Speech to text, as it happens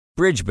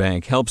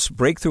Bridgebank helps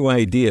breakthrough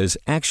ideas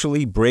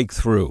actually break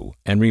through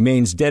and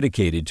remains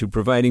dedicated to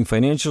providing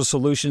financial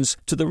solutions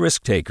to the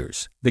risk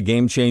takers, the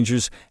game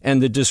changers, and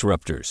the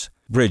disruptors.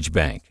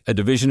 Bridgebank, a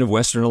division of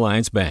Western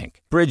Alliance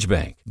Bank.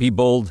 Bridgebank. Be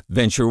bold,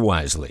 venture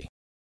wisely.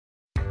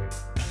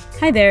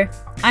 Hi there,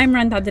 I'm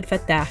Randa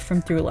Abdel-Fattah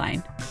from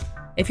Throughline.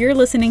 If you're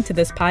listening to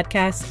this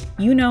podcast,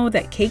 you know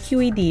that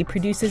KQED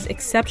produces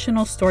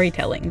exceptional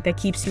storytelling that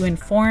keeps you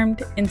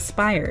informed,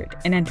 inspired,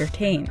 and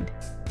entertained.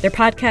 Their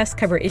podcasts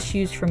cover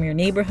issues from your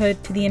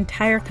neighborhood to the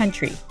entire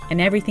country and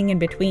everything in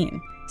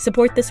between.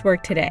 Support this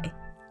work today.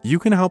 You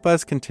can help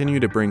us continue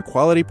to bring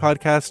quality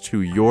podcasts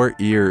to your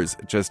ears.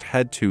 Just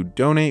head to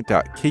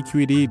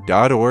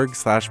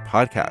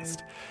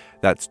donate.kqed.org/podcast.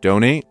 That's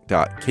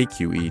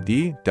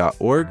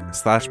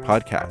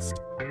donate.kqed.org/podcast.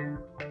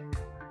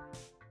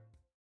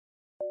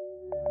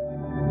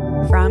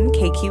 From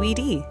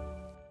KQED.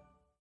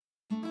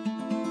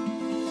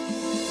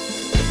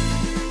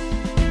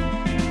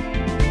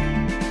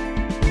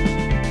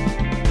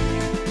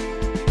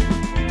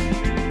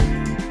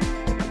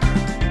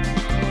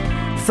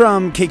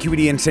 From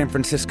KQED in San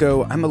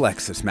Francisco, I'm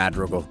Alexis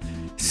Madrigal.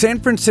 San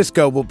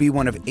Francisco will be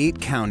one of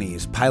 8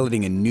 counties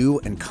piloting a new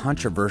and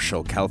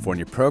controversial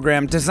California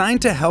program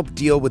designed to help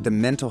deal with the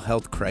mental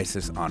health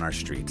crisis on our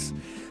streets.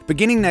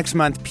 Beginning next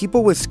month,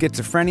 people with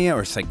schizophrenia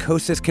or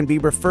psychosis can be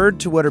referred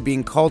to what are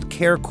being called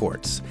care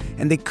courts,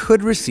 and they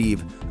could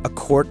receive a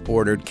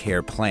court-ordered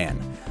care plan.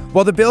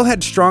 While the bill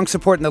had strong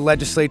support in the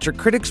legislature,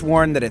 critics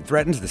warn that it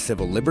threatens the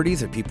civil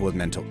liberties of people with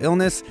mental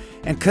illness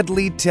and could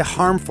lead to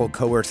harmful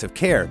coercive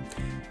care,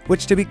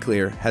 which, to be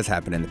clear, has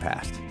happened in the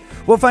past.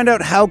 We'll find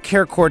out how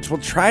care courts will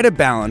try to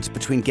balance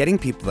between getting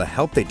people the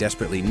help they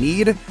desperately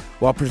need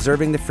while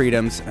preserving the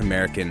freedoms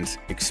Americans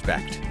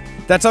expect.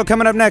 That's all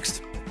coming up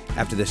next,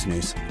 after this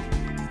news.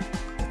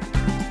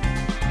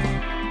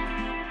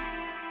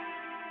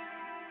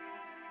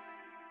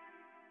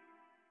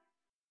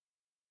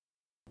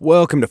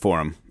 Welcome to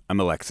Forum. I'm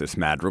Alexis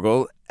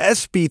Madrigal.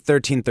 SB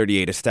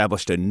 1338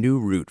 established a new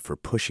route for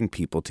pushing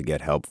people to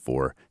get help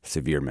for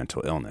severe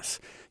mental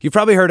illness. You've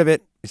probably heard of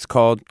it. It's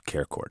called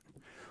Care Court.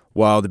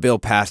 While the bill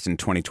passed in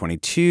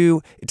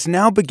 2022, it's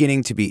now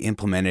beginning to be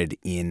implemented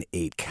in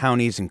 8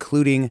 counties,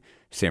 including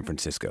San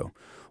Francisco.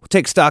 We'll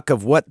take stock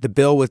of what the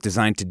bill was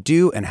designed to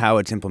do and how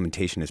its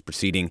implementation is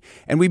proceeding.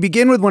 And we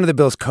begin with one of the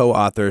bill's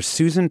co-authors,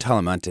 Susan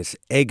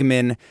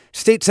Talamantes-Eggman,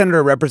 state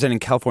senator representing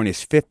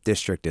California's 5th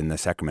district in the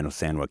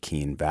Sacramento-San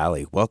Joaquin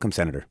Valley. Welcome,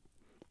 Senator.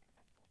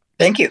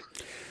 Thank you.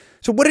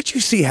 So what did you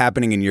see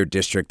happening in your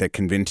district that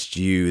convinced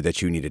you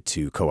that you needed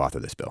to co-author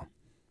this bill?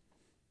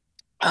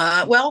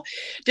 Well,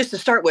 just to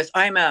start with,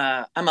 I'm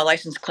a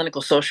licensed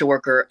clinical social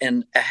worker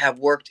and have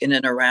worked in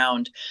and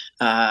around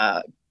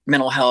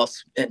mental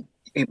health and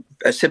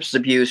substance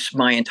abuse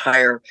my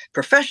entire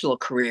professional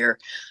career.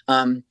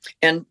 And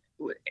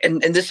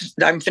this is,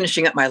 I'm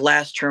finishing up my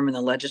last term in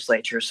the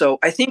legislature. So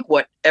I think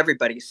what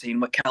everybody's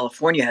seen, what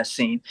California has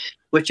seen,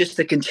 which is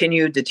the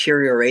continued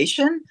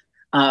deterioration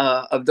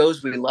of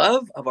those we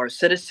love, of our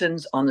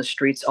citizens on the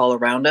streets all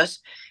around us,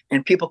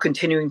 and people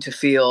continuing to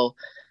feel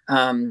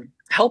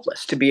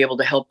helpless to be able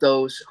to help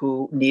those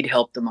who need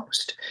help the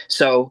most.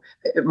 So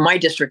my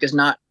district is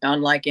not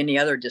unlike any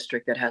other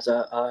district that has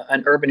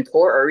an urban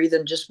core or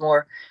even just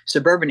more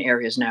suburban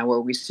areas now,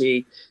 where we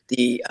see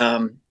the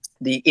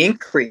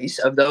increase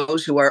of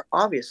those who are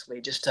obviously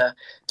just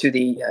to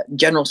the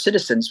general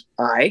citizen's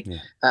eye,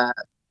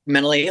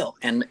 mentally ill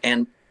and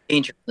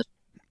dangerous.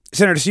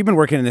 Senator, so you've been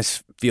working in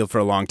this field for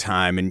a long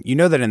time, and you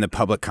know that in the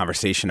public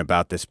conversation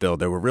about this bill,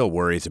 there were real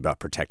worries about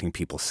protecting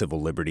people's civil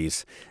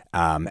liberties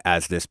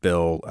as this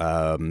bill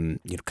kind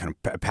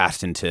of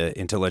passed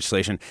into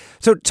legislation.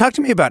 So talk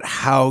to me about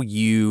how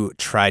you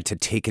tried to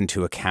take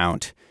into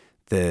account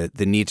the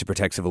need to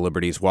protect civil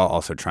liberties while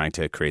also trying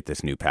to create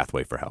this new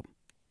pathway for help.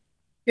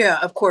 Yeah,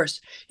 of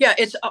course. Yeah,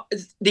 it's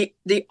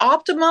the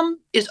optimum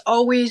is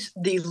always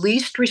the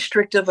least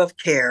restrictive of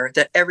care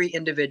that every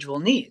individual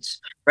needs,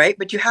 right?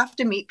 But you have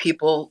to meet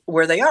people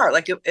where they are.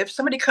 Like if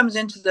somebody comes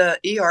into the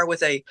ER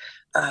with a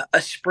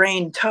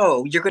sprained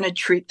toe, you're going to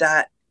treat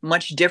that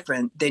much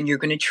different than you're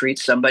going to treat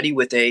somebody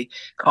with a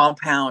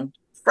compound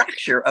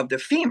fracture of the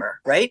femur,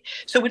 right?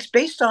 So it's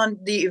based on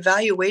the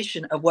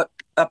evaluation of what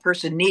a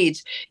person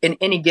needs in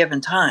any given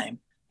time.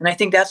 And I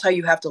think that's how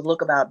you have to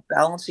look about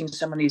balancing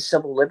some of these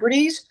civil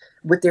liberties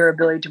with their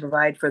ability to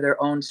provide for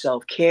their own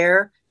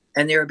self-care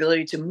and their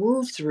ability to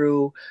move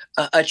through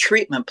a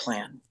treatment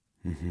plan.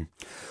 Mm-hmm.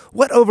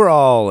 What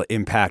overall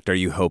impact are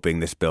you hoping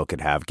this bill could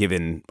have,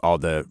 given all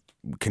the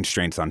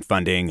constraints on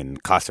funding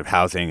and cost of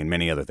housing and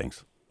many other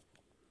things?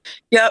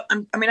 Yeah,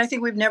 I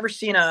think we've never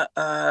seen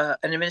an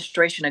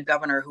administration, a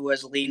governor who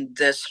has leaned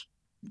this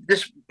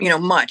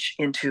much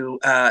into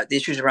the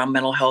issues around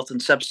mental health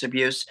and substance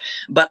abuse.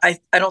 But I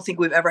don't think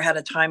we've ever had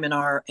a time in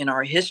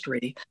our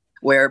history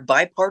where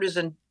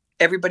bipartisan,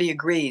 everybody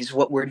agrees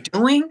what we're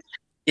doing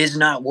is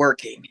not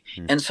working.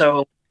 Mm-hmm. And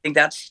so I think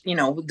that's,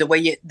 the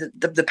way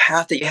the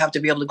path that you have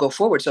to be able to go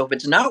forward. So if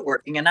it's not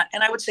working, and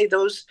I would say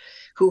those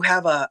who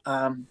have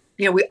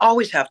we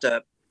always have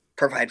to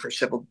provide for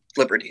civil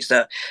liberties.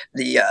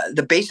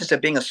 The basis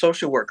of being a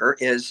social worker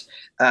is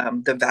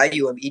the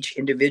value of each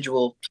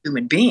individual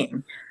human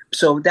being.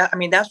 So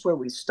that's where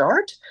we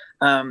start.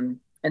 And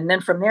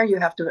then from there, you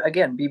have to,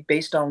 again, be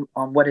based on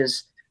what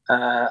is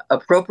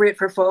appropriate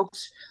for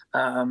folks.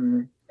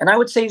 And I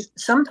would say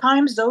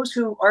sometimes those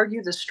who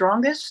argue the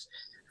strongest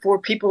for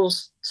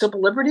people's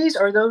civil liberties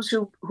are those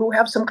who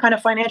have some kind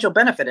of financial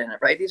benefit in it,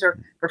 right? These are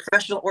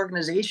professional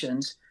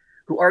organizations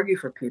who argue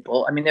for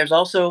people. I mean, there's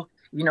also,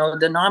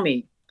 the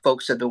NAMI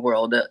folks of the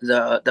world,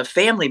 the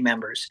family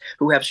members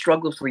who have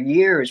struggled for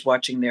years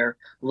watching their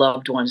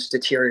loved ones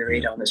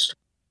deteriorate on the street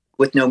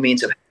with no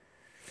means of.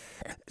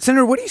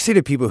 Senator, what do you say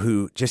to people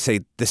who just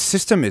say the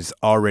system is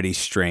already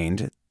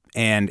strained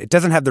and it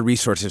doesn't have the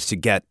resources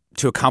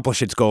to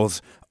accomplish its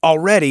goals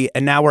already,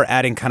 and now we're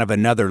adding kind of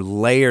another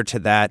layer to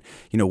that?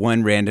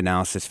 One RAND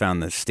analysis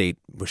found the state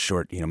was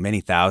short,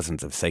 many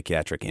thousands of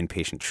psychiatric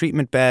inpatient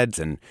treatment beds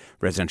and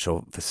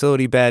residential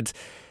facility beds.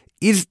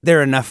 Is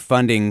there enough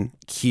funding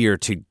here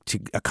to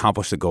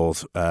accomplish the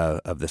goals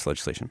of this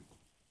legislation?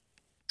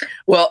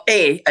 Well,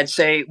 I'd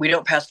say we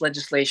don't pass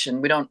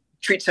legislation. We don't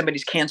treat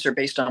somebody's cancer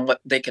based on what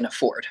they can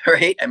afford,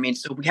 right? I mean,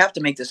 so we have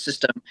to make the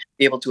system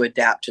be able to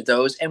adapt to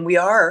those. And we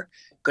are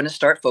going to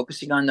start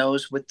focusing on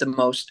those with the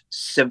most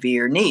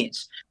severe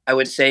needs. I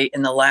would say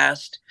in the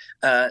last,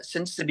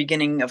 since the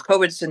beginning of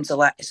COVID,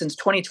 since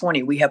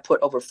 2020, we have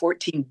put over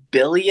 $14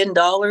 billion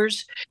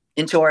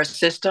into our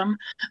system.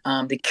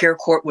 The Care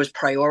Court was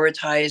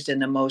prioritized in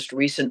the most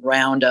recent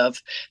round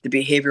of the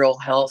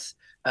behavioral health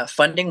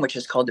funding, which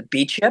is called the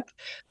B-CHIP.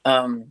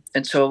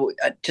 And so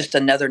just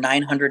another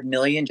 $900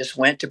 million just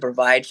went to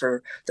provide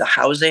for the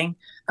housing.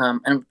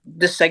 And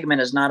this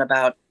segment is not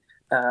about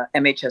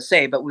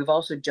MHSA, but we've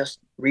also just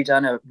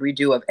redone a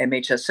redo of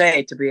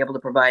MHSA to be able to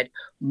provide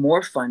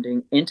more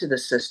funding into the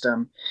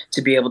system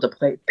to be able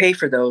to pay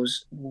for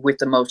those with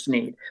the most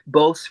need,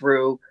 both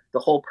through the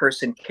whole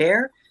person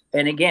care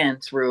and again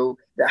through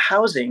the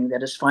housing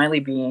that is finally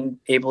being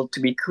able to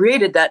be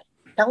created that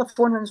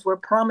Californians were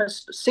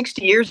promised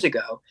 60 years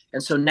ago.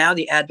 And so now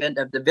the advent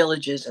of the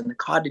villages and the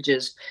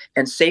cottages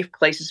and safe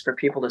places for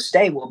people to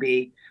stay will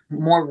be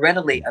more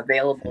readily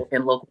available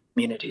in local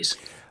communities.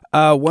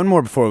 One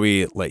more before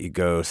we let you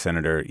go,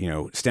 Senator.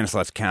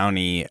 Stanislaus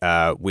County,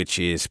 which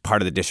is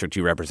part of the district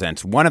you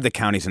represent, one of the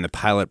counties in the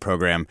pilot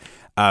program.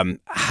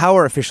 How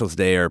are officials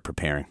there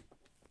preparing?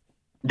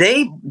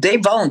 They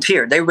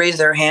volunteered. They raised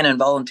their hand and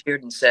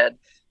volunteered and said,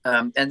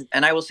 and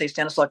I will say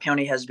Stanislaus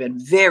County has been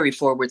very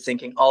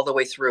forward-thinking all the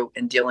way through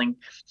in dealing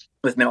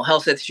with mental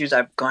health issues.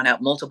 I've gone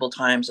out multiple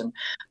times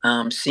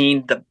and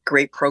seen the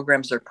great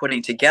programs they're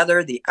putting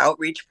together, the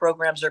outreach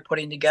programs they're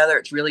putting together.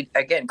 It's really,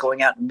 again,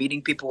 going out and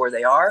meeting people where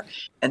they are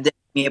and then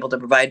being able to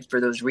provide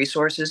for those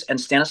resources. And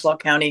Stanislaus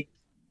County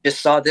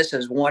just saw this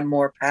as one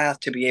more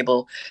path to be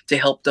able to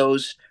help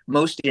those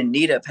most in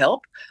need of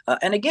help.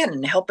 And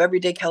again, help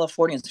everyday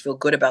Californians feel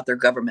good about their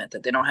government,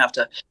 that they don't have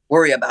to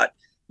worry about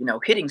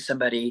hitting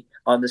somebody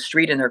on the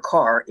street in their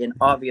car in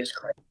obvious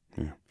crime.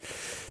 Yeah.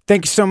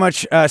 Thank you so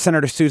much,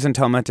 Senator Susan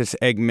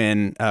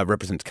Talamantes-Eggman,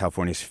 represents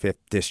California's 5th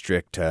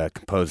District,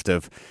 composed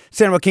of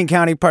San Joaquin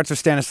County, parts of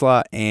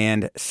Stanislaus,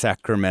 and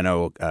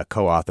Sacramento,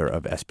 co-author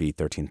of SB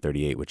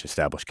 1338, which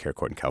established Care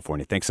Court in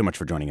California. Thanks so much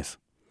for joining us.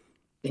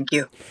 Thank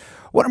you.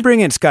 I want to bring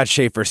in Scott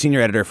Shafer,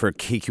 senior editor for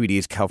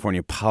KQED's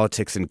California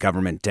Politics and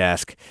Government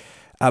Desk.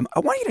 I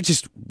want you to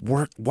just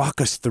walk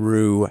us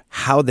through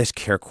how this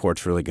Care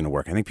Court's really going to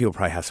work. I think people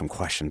probably have some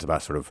questions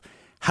about sort of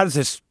how does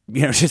this,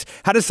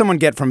 how does someone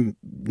get from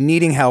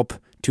needing help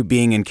to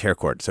being in Care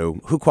Court? So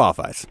who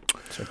qualifies?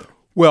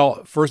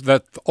 Well, first,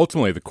 that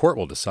ultimately the court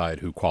will decide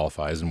who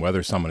qualifies and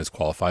whether someone is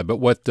qualified. But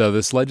what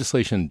this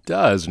legislation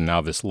does,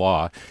 now this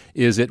law,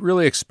 is it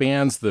really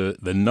expands the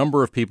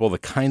number of people, the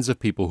kinds of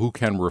people who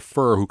can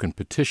refer, who can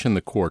petition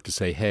the court to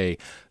say, hey,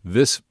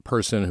 this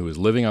person who is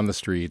living on the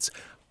streets,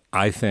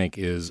 I think,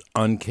 is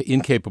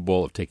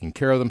incapable of taking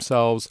care of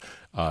themselves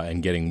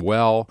and getting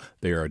well.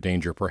 They are a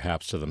danger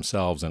perhaps to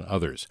themselves and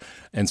others.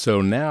 And so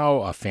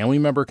now a family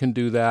member can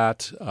do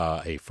that,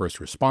 a first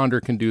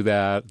responder can do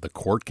that, the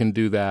court can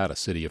do that, a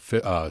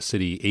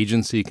city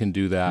agency can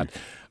do that,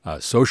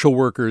 social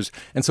workers.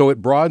 And so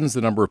it broadens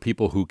the number of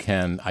people who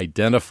can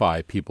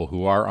identify people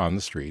who are on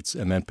the streets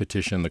and then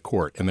petition the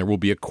court. And there will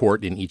be a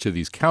court in each of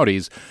these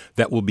counties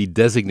that will be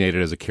designated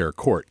as a care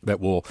court that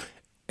will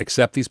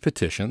accept these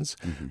petitions,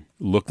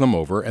 look them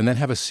over, and then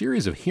have a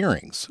series of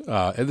hearings.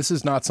 And this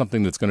is not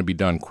something that's going to be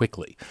done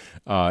quickly,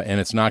 and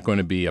it's not going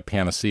to be a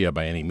panacea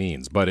by any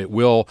means. But it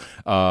will.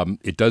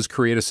 It does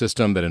create a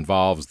system that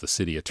involves the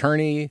city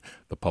attorney,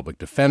 the public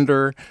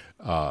defender,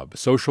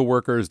 social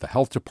workers, the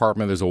health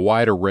department. There's a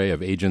wide array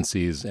of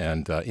agencies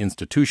and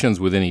institutions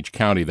within each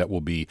county that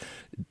will be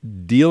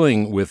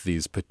dealing with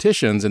these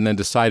petitions and then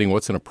deciding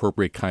what's an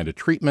appropriate kind of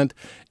treatment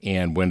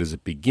and when does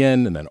it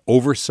begin, and then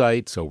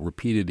oversight, so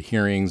repeated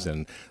hearings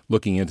and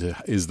looking into,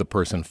 is the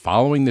person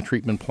following the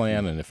treatment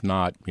plan, and if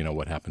not,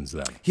 what happens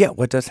then? Yeah,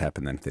 what does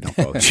happen then if they don't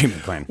follow the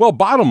treatment plan? Well,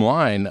 bottom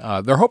line,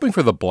 they're hoping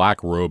for the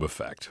black robe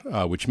effect,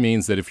 which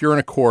means that if you're in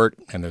a court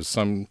and there's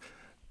some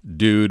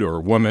dude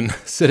or woman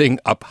sitting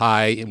up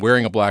high,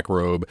 wearing a black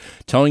robe,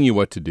 telling you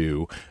what to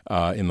do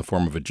in the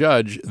form of a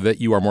judge, that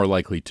you are more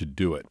likely to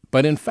do it.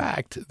 But in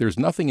fact, there's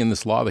nothing in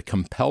this law that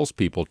compels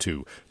people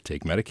to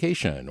take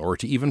medication or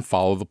to even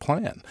follow the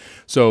plan.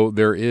 So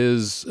there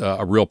is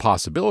a real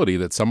possibility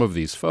that some of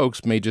these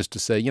folks may just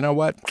say, you know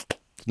what?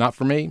 It's not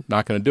for me,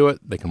 not going to do it.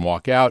 They can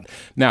walk out.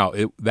 Now,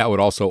 that would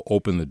also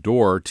open the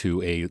door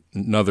to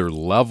another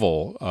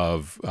level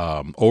of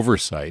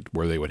oversight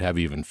where they would have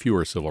even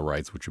fewer civil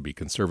rights, which would be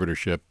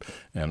conservatorship,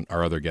 and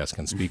our other guests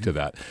can speak to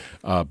that.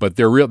 But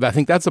I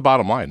think that's the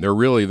bottom line. There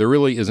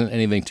really isn't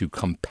anything to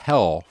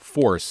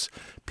force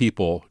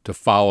people to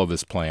follow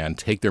this plan,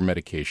 take their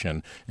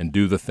medication, and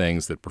do the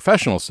things that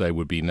professionals say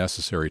would be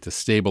necessary to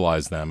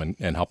stabilize them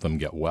and help them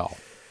get well.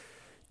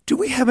 Do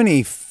we have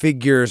any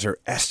figures or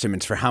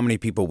estimates for how many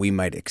people we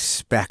might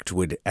expect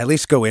would at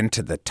least go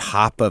into the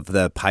top of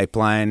the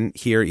pipeline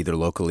here, either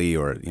locally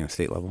or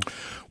state level?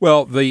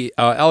 Well, the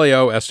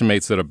LAO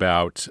estimates that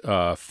about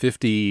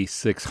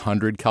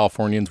 5,600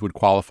 Californians would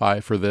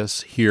qualify for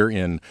this. Here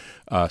in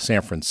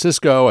San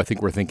Francisco, I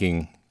think we're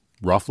thinking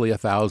roughly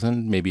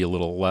 1,000, maybe a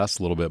little less,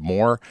 a little bit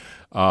more.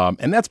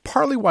 And that's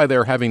partly why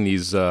they're having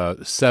these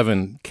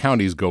 7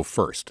 counties go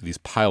first, these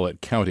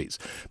pilot counties,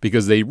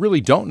 because they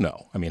really don't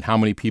know. I mean, how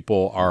many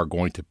people are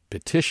going to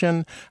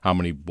petition? How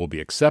many will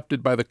be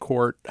accepted by the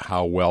court?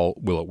 How well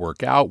will it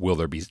work out? Will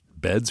there be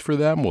beds for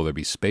them? Will there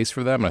be space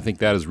for them? And I think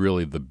that is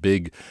really the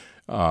big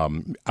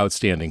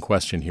outstanding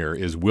question here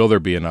is, will there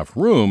be enough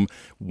room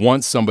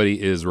once somebody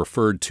is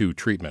referred to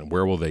treatment?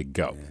 Where will they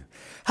go? Yeah.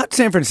 How'd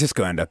San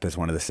Francisco end up as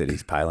one of the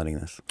cities piloting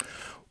this?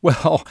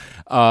 Well,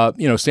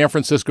 San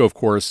Francisco, of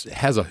course,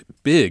 has a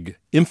big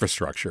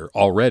infrastructure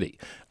already.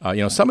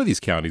 Some of these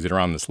counties that are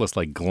on this list,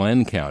 like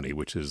Glenn County,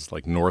 which is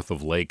like north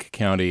of Lake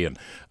County, and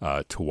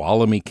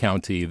Tuolumne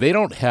County, they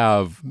don't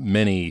have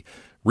many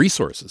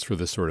resources for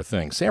this sort of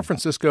thing. San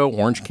Francisco,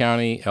 Orange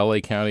County, LA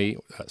County,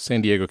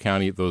 San Diego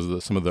County, those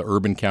are some of the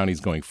urban counties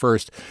going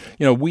first.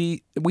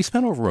 We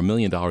spend over $1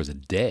 million a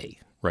day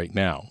right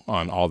now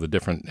on all the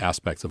different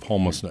aspects of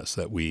homelessness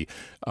that we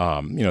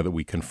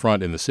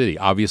confront in the city.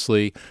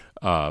 Obviously,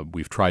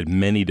 we've tried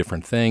many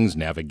different things,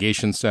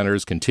 navigation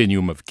centers,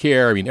 continuum of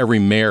care. I mean, every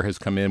mayor has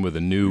come in with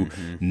a new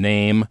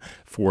name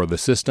for the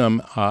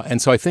system.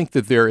 And so I think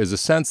that there is a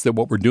sense that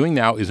what we're doing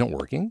now isn't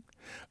working.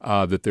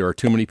 That there are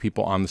too many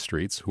people on the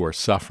streets who are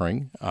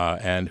suffering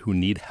and who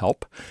need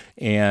help.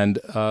 And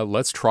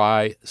let's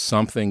try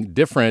something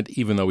different,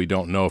 even though we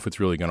don't know if it's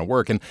really going to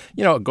work. And,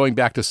 going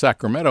back to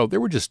Sacramento,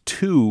 there were just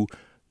 2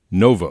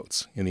 no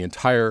votes in the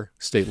entire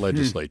state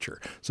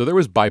legislature. So there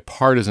was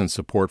bipartisan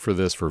support for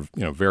this for,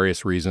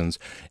 various reasons,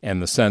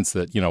 and the sense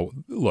that,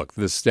 look,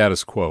 this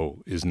status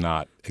quo is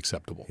not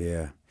acceptable.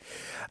 Yeah.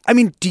 I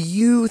mean, do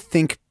you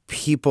think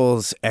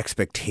people's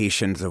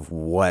expectations of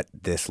what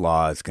this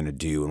law is going to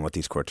do and what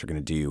these courts are going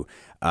to do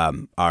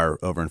are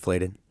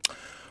overinflated?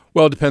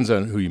 Well, it depends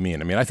on who you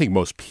mean. I mean, I think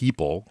most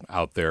people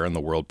out there in the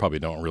world probably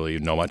don't really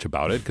know much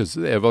about it because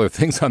they have other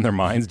things on their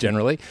minds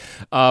generally.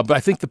 But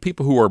I think the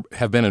people who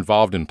have been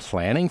involved in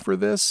planning for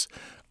this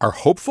are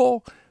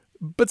hopeful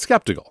but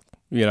skeptical.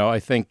 I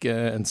think,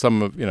 and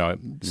some of,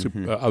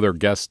 other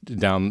guests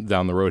down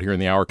the road here in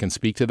the hour can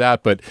speak to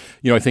that. But,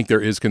 I think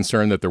there is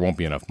concern that there won't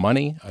be enough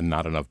money,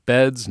 not enough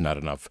beds, not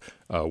enough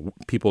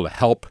people to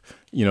help,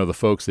 the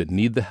folks that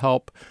need the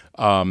help.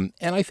 And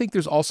I think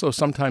there's also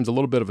sometimes a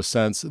little bit of a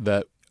sense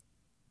that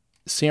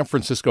San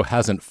Francisco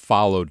hasn't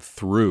followed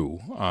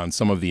through on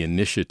some of the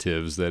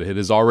initiatives that it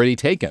has already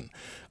taken.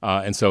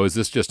 And so is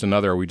this just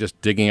are we just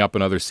digging up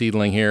another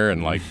seedling here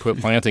and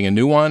planting a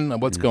new one?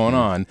 What's going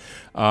on?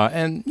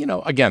 And,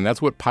 again,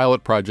 that's what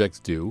pilot projects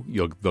do.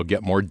 They'll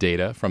get more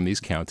data from these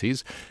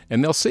counties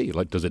and they'll see,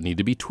 does it need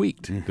to be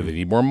tweaked? Do they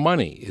need more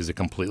money? Is it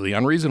completely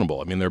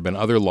unreasonable? I mean, there have been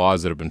other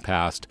laws that have been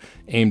passed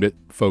aimed at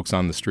folks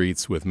on the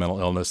streets with mental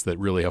illness that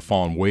really have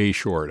fallen way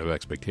short of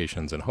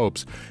expectations and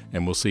hopes.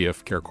 And we'll see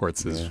if Care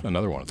Courts is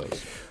another one of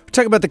those.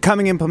 Talk about the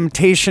coming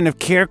implementation of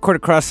Care Court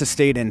across the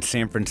state in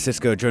San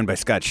Francisco, joined by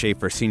Scott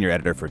Shafer, senior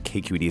editor for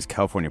KQED's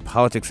California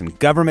Politics and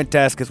Government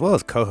Desk, as well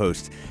as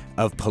co-host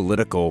of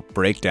Political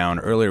Breakdown.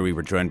 Earlier, we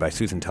were joined by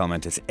Susan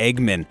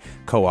Talamantes-Eggman,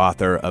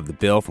 co-author of the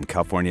bill from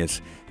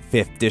California's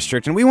 5th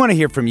District. And we want to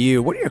hear from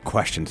you. What are your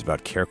questions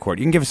about Care Court?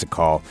 You can give us a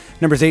call.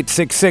 Number's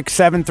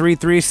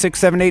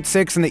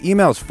 866-733-6786, and the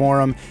email's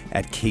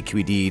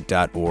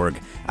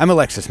forum@kqed.org. I'm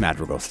Alexis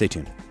Madrigal. Stay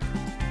tuned.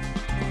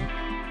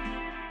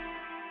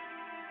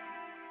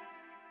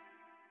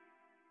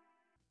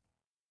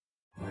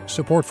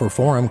 Support for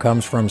Forum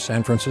comes from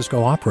San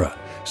Francisco Opera.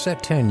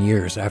 Set 10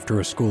 years after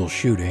a school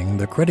shooting,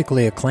 the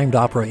critically acclaimed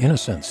opera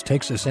Innocence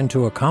takes us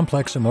into a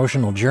complex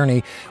emotional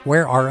journey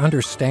where our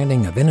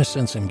understanding of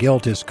innocence and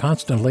guilt is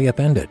constantly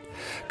upended.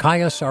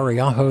 Kaya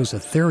Sariaho's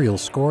ethereal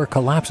score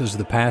collapses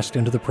the past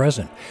into the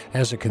present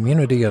as a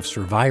community of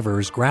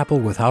survivors grapple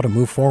with how to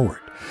move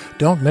forward.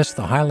 Don't miss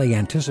the highly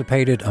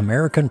anticipated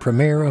American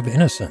premiere of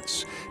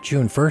Innocence,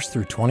 June 1st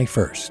through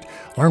 21st.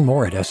 Learn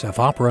more at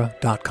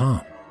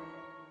sfopera.com.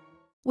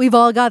 We've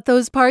all got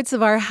those parts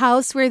of our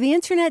house where the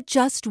internet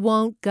just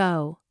won't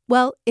go.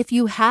 Well, if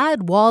you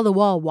had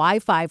wall-to-wall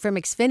Wi-Fi from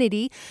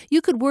Xfinity,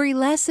 you could worry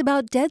less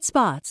about dead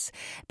spots.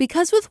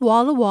 Because with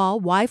wall-to-wall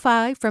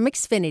Wi-Fi from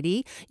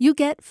Xfinity, you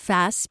get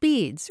fast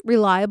speeds,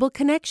 reliable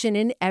connection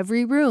in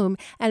every room,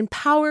 and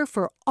power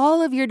for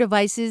all of your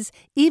devices,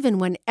 even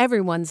when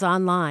everyone's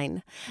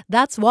online.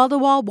 That's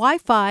wall-to-wall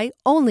Wi-Fi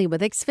only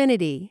with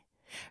Xfinity.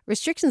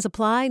 Restrictions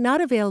apply,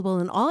 not available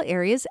in all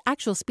areas.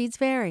 Actual speeds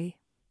vary.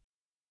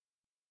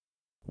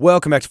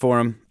 Welcome back to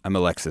Forum. I'm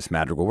Alexis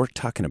Madrigal. We're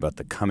talking about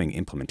the coming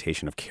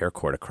implementation of Care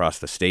Court across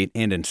the state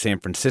and in San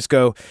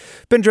Francisco.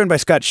 Been joined by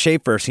Scott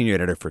Shafer, senior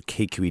editor for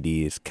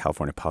KQED's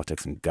California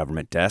Politics and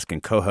Government Desk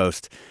and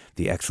co-host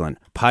the excellent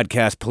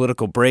podcast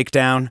Political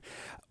Breakdown.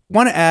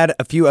 Want to add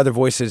a few other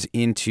voices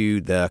into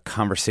the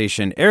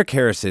conversation. Eric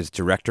Harris is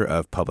Director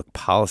of Public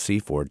Policy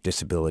for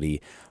Disability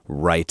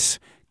Rights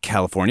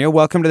California.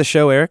 Welcome to the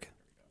show, Eric.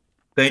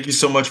 Thank you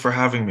so much for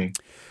having me.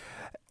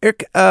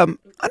 Eric,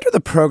 under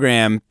the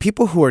program,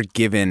 people who are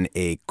given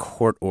a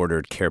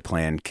court-ordered care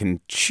plan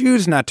can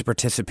choose not to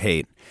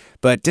participate,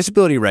 but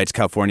Disability Rights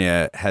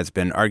California has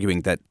been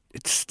arguing that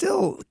it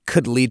still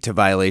could lead to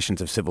violations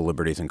of civil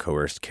liberties and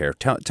coerced care.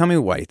 Tell me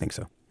why you think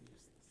so.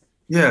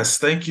 Yes,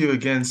 thank you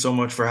again so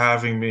much for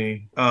having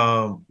me.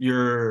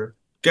 Your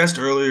guest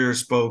earlier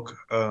spoke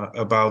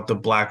about the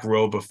black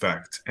robe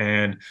effect,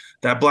 and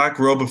that black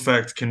robe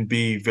effect can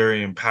be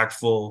very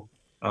impactful,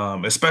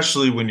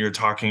 especially when you're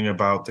talking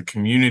about the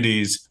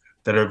communities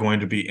that are going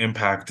to be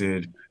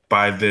impacted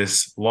by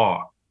this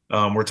law.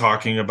 We're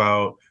talking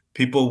about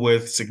people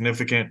with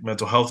significant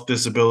mental health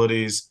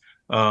disabilities,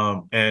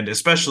 and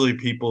especially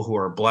people who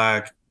are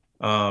Black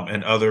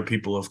and other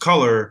people of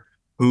color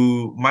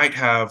who might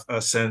have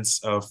a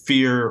sense of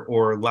fear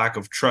or lack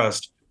of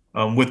trust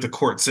with the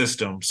court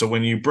system. So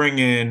when you bring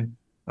in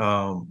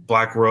the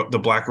black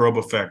robe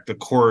effect, the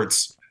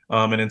courts,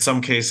 and in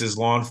some cases,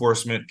 law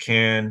enforcement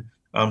can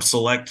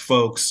select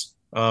folks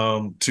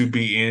to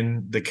be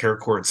in the care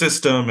court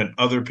system and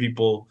other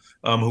people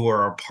who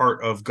are a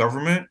part of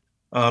government,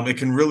 it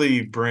can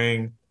really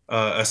bring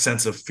a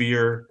sense of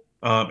fear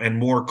and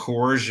more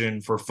coercion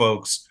for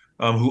folks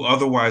who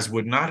otherwise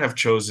would not have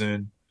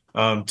chosen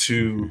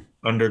to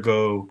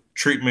undergo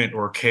treatment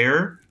or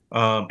care.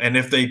 And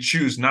if they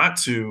choose not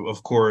to,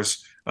 of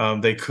course,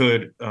 they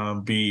could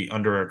be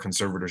under a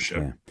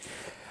conservatorship. Yeah.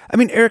 I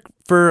mean, Eric,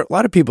 for a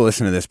lot of people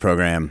listening to this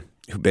program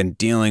who've been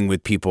dealing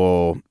with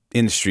people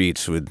in the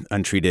streets with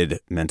untreated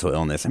mental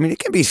illness, I mean, it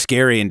can be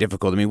scary and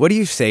difficult. I mean, what do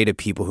you say to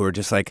people who are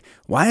just like,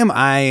 why am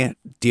I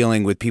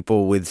dealing with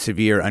people with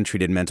severe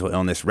untreated mental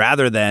illness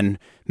rather than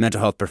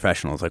mental health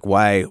professionals? Like,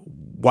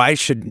 why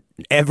should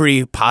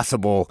every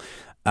possible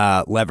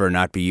lever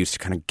not be used to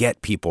kind of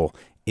get people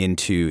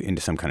into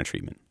some kind of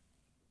treatment?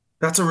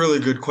 That's a really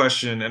good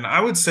question. And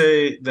I would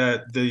say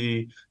that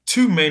the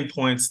two main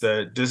points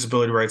that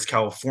Disability Rights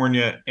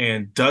California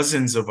and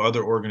dozens of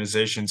other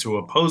organizations who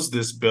oppose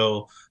this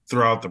bill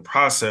throughout the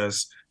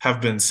process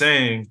have been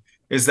saying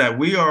is that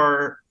we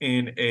are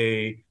in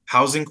a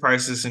housing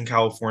crisis in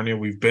California.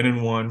 We've been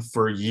in one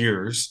for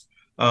years,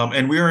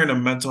 and we are in a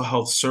mental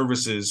health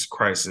services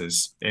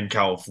crisis in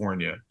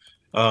California.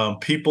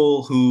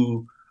 People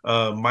who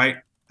might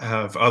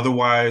have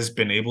otherwise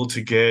been able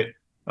to get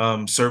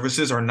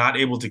services are not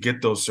able to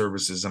get those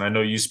services. And I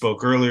know you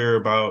spoke earlier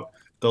about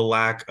the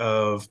lack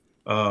of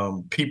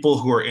people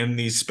who are in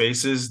these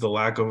spaces, the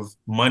lack of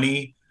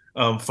money,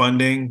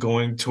 funding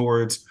going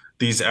towards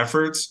these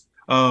efforts.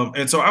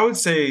 And so I would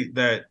say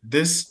that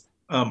this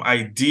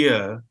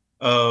idea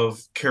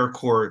of care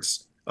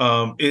courts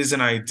is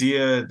an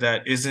idea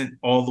that isn't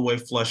all the way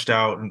fleshed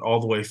out and all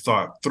the way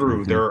thought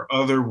through. Mm-hmm. There are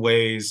other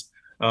ways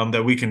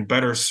that we can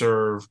better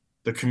serve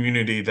the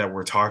community that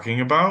we're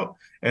talking about.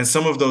 And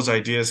some of those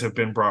ideas have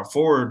been brought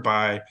forward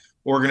by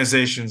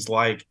organizations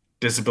like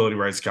Disability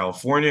Rights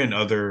California and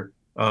other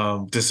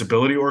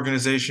disability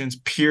organizations,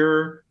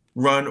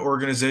 peer-run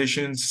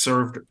organizations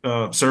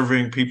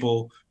serving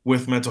people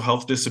with mental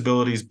health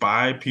disabilities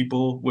by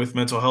people with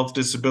mental health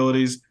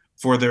disabilities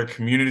for their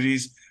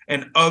communities,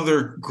 and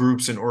other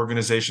groups and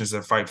organizations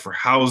that fight for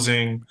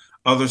housing,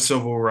 other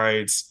civil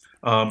rights,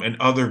 and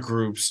other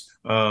groups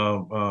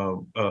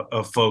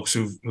of folks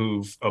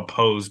who've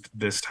opposed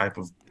this type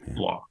of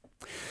law.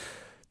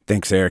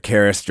 Thanks, Eric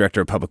Harris,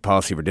 Director of Public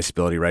Policy for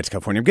Disability Rights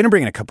California. I'm going to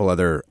bring in a couple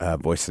other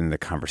voices in the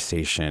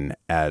conversation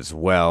as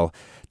well.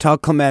 Tal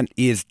Klement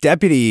is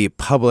Deputy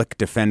Public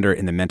Defender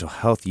in the Mental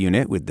Health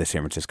Unit with the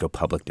San Francisco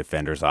Public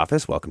Defender's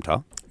Office. Welcome,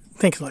 Tal.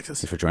 Thanks,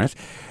 Alexis. Thanks for joining us.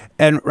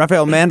 And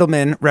Rafael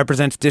Mandelman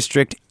represents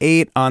District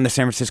 8 on the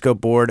San Francisco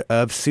Board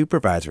of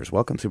Supervisors.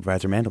 Welcome,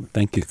 Supervisor Mandelman.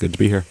 Thank you. Good to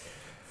be here.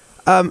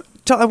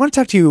 Tal, I want to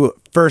talk to you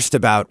first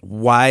about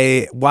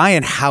why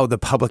and how the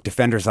Public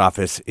Defender's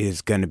Office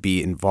is going to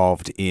be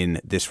involved in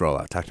this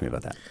rollout. Talk to me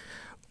about that.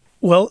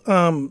 Well,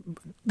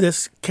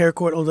 this care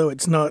court, although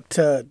it's not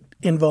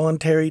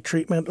involuntary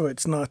treatment, or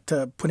it's not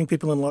putting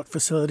people in locked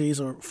facilities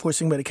or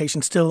forcing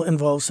medication, still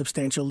involves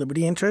substantial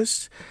liberty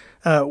interests.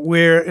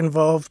 We're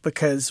involved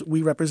because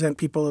we represent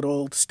people at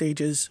all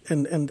stages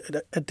and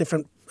at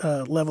different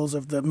levels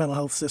of the mental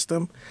health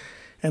system.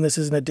 And this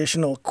is an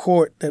additional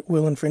court that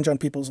will infringe on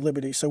people's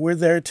liberty. So we're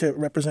there to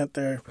represent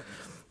their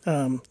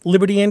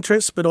liberty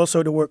interests, but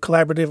also to work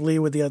collaboratively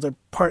with the other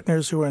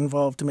partners who are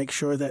involved to make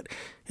sure that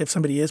if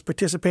somebody is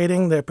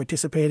participating, they're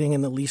participating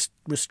in the least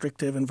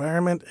restrictive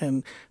environment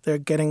and they're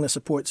getting the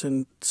supports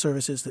and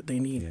services that they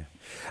need. Yeah.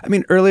 I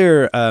mean,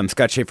 earlier,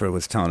 Scott Shafer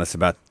was telling us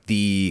about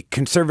the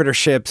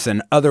conservatorships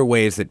and other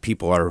ways that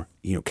people are,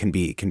 can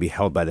be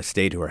held by the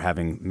state who are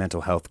having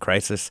mental health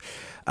crisis.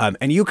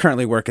 And you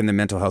currently work in the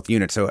mental health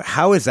unit. So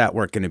how is that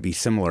work going to be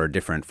similar or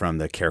different from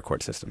the care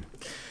court system?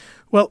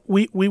 Well,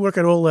 we work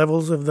at all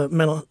levels of the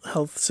mental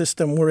health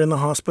system. We're in the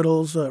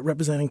hospitals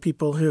representing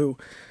people who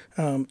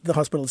the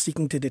hospital is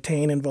seeking to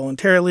detain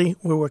involuntarily.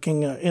 We're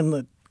working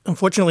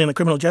unfortunately, in the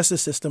criminal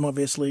justice system,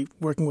 obviously,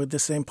 working with the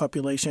same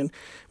population,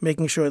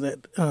 making sure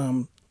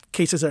that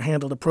cases are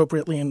handled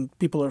appropriately and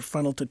people are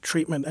funneled to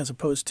treatment as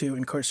opposed to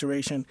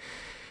incarceration.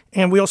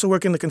 And we also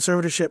work in the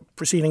conservatorship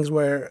proceedings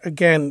where,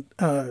 again,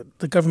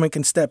 the government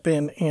can step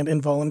in and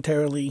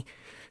involuntarily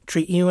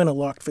treat you in a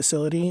locked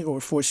facility or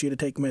force you to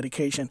take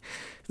medication.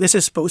 This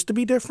is supposed to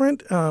be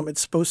different.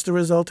 It's supposed to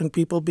result in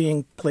people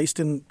being placed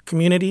in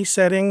community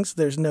settings.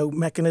 There's no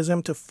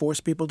mechanism to force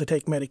people to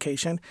take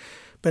medication.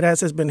 But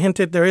as has been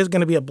hinted, there is going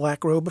to be a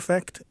black robe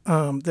effect.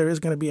 There is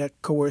going to be a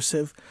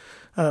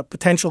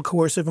potential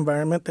coercive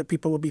environment that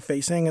people will be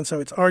facing. And so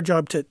it's our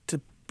job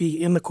to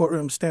be in the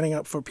courtroom standing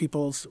up for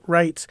people's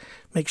rights,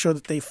 make sure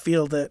that they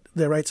feel that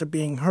their rights are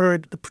being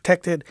heard,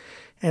 protected,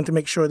 and to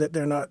make sure that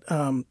they're not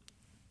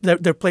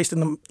they're placed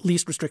in the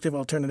least restrictive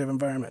alternative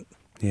environment.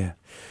 Yeah.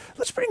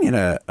 Let's bring in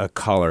a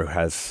caller who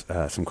has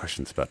some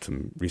questions about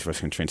some resource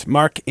constraints.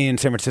 Mark in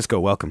San Francisco,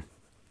 welcome.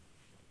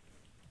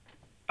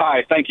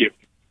 Hi, thank you.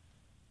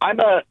 I'm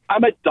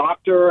a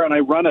doctor and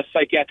I run a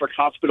psychiatric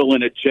hospital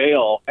in a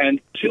jail,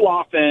 and too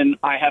often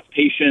I have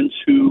patients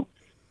who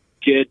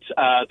get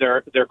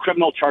their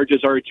criminal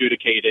charges are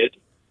adjudicated.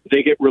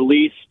 They get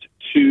released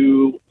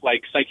to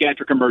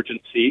psychiatric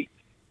emergency,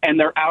 and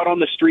they're out on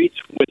the streets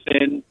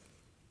within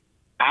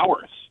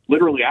hours,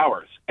 literally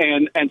hours.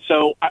 And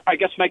so I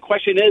guess my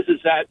question is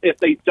that if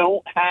they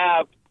don't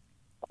have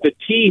the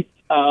teeth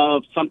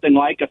of something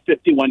like a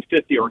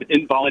 5150 or an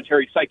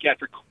involuntary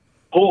psychiatric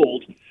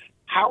hold,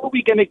 how are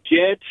we going to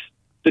get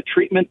the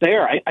treatment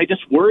there? I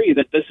just worry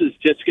that this is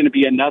just going to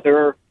be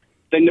another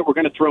thing that we're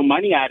going to throw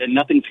money at and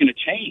nothing's going to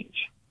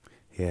change.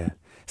 Yeah.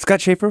 Scott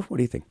Shafer, what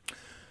do you think?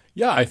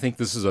 Yeah, I think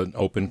this is an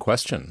open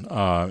question.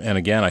 And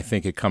again, I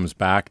think it comes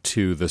back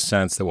to the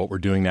sense that what we're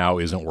doing now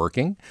isn't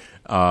working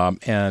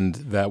and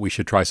that we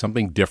should try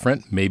something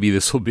different. Maybe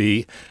this will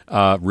be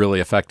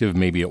really effective.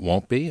 Maybe it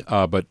won't be.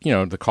 But,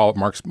 the call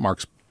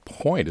Mark's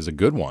point is a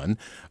good one.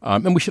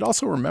 And we should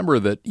also remember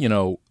that,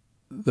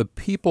 the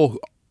people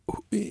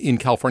in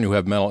California who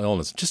have mental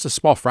illness, just a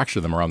small fraction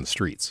of them are on the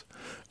streets.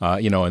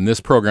 And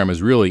this program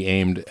is really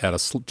aimed at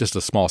just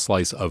a small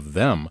slice of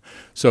them.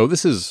 So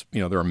this is,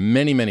 there are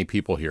many, many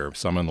people here,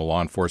 some in the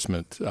law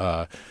enforcement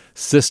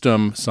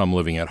system, some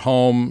living at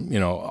home,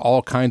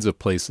 all kinds of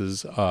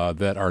places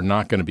that are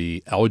not going to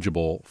be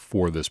eligible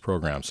for this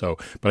program. So,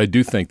 but I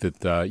do think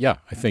that,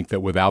 I think that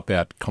without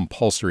that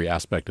compulsory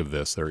aspect of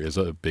this, there is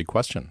a big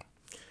question.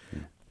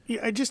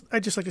 Yeah, I just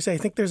like to say, I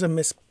think there's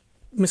a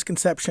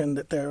misconception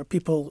that there are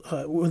people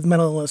with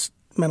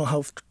mental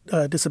health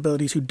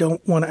disabilities who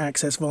don't want to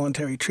access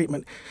voluntary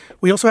treatment.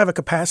 We also have a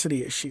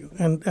capacity issue.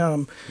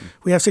 And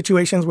we have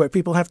situations where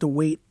people have to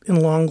wait in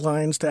long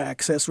lines to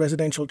access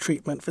residential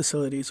treatment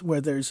facilities,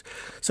 where there's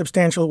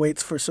substantial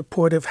waits for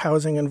supportive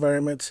housing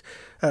environments,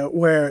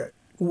 where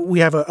we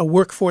have a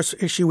workforce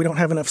issue. We don't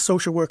have enough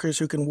social workers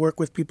who can work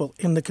with people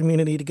in the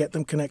community to get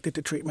them connected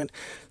to treatment.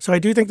 So I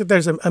do think that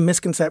there's a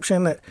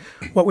misconception that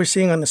what we're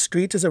seeing on the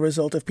streets is a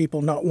result of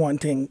people not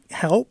wanting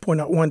help or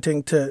not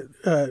wanting to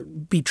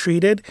be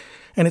treated.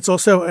 And it's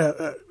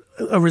also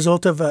a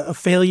result of a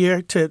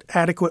failure to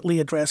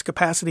adequately address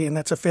capacity. And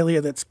that's a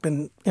failure that's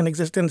been in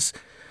existence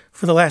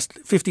for the last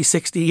 50,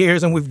 60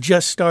 years. And we've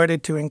just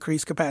started to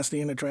increase capacity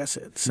and address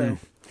it. So,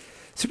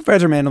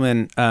 Supervisor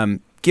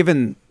Mandelman,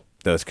 given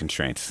those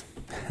constraints,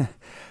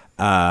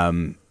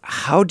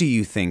 how do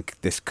you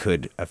think this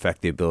could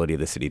affect the ability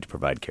of the city to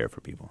provide care for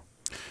people?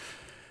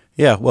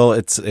 Yeah, well,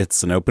 it's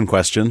an open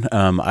question.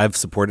 I've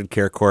supported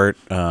Care Court.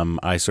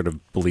 I sort of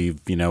believe,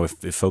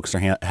 if folks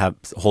are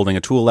holding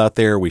a tool out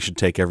there, we should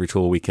take every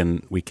tool we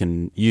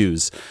can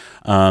use.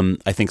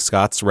 I think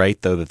Scott's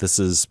right, though, that this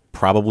is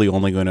probably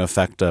only going to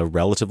affect a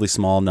relatively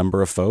small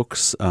number of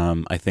folks.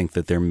 I think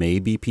that there may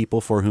be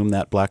people for whom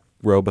that black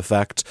robe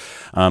effect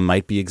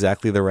might be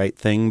exactly the right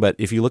thing. But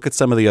if you look at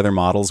some of the other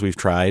models we've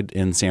tried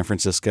in San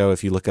Francisco,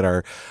 if you look at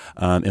our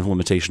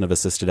implementation of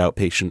assisted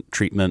outpatient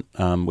treatment,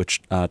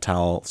 which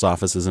Tal's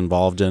office is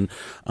involved in,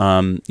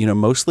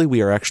 mostly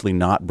we are actually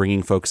not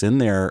bringing folks in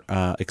there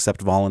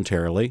except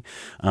voluntarily.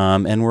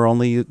 And we're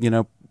only,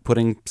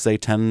 putting, say,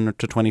 10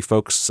 to 20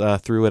 folks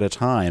through at a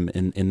time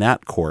in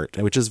that court,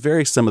 which is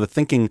very similar. The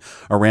thinking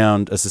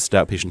around assisted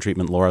outpatient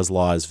treatment, Laura's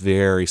Law, is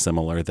very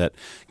similar, that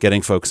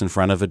getting folks in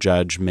front of a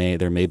judge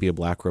there may be a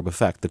black robe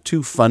effect. The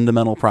two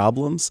fundamental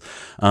problems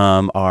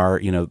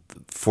are,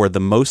 for the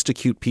most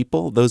acute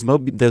people, those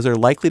are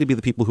likely to be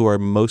the people who are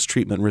most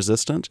treatment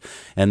resistant,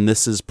 and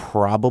this is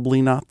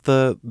probably not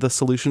the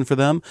solution for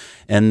them.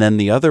 And then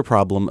the other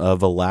problem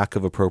of a lack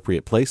of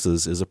appropriate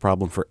places is a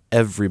problem for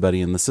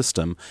everybody in the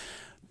system.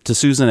 To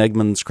Susan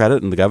Eggman's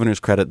credit and the governor's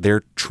credit,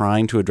 they're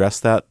trying to address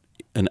that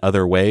in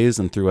other ways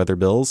and through other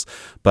bills.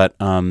 But,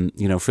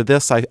 for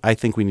this, I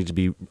think we need to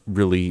be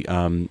really,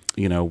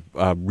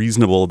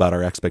 reasonable about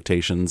our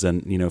expectations.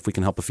 And, if we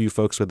can help a few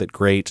folks with it,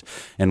 great.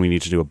 And we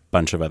need to do a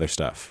bunch of other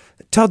stuff.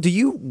 Tal, do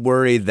you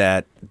worry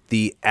that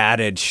the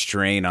added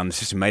strain on the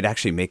system might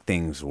actually make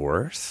things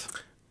worse?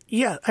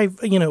 Yeah, I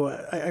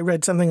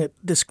read something that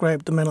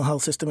described the mental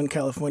health system in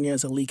California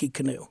as a leaky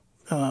canoe.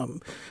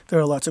 There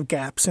are lots of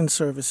gaps in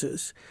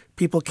services.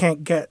 People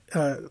can't get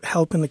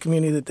help in the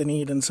community that they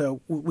need, and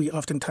so we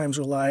oftentimes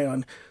rely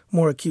on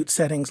more acute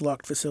settings,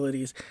 locked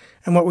facilities.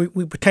 And what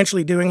we're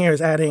potentially doing here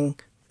is adding,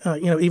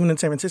 even in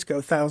San Francisco,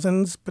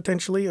 thousands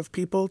potentially of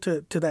people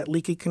to that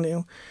leaky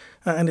canoe,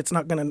 and it's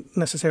not going to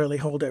necessarily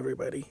hold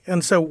everybody.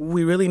 And so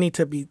we really need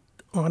to be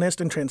honest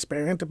and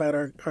transparent about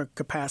our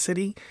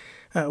capacity.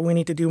 We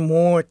need to do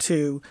more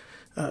to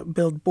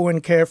build born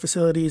care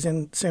facilities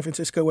in San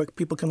Francisco where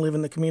people can live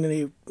in the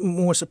community,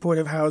 more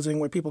supportive housing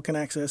where people can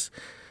access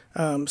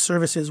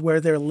services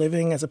where they're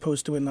living as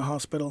opposed to in the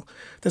hospital.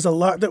 There's a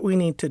lot that we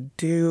need to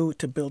do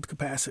to build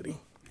capacity.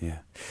 Yeah.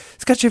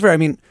 Scott Shafer,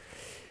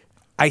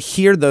 I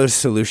hear those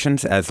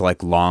solutions as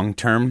like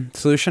long-term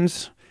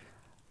solutions,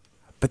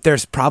 but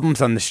there's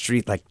problems on the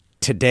street like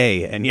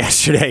today and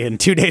yesterday and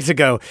 2 days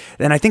ago.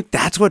 And I think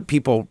that's what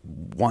people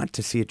want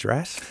to see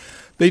addressed.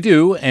 They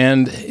do,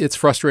 and it's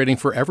frustrating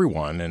for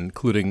everyone,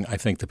 including, I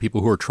think, the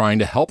people who are trying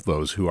to help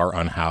those who are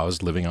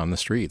unhoused living on the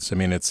streets.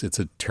 It's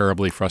a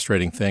terribly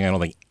frustrating thing. I don't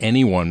think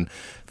anyone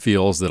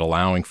feels that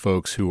allowing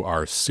folks who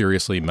are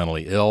seriously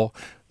mentally ill,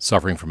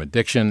 suffering from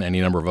addiction,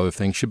 any number of other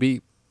things, should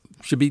be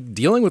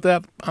dealing with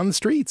that on the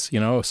streets.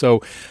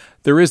 So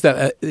there is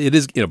that. It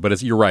is,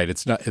 but you're right.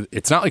 It's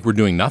not like we're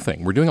doing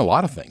nothing. We're doing a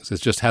lot of things. It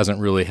just hasn't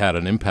really had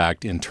an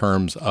impact in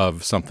terms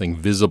of something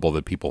visible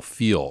that people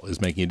feel is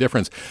making a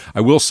difference.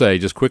 I will say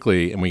just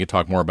quickly, and we can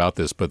talk more about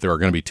this, but there are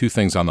going to be two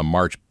things on the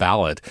March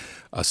ballot: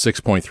 a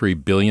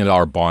 $6.3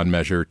 billion bond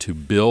measure to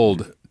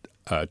build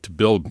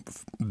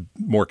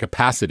more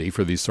capacity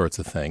for these sorts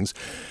of things,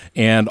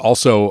 and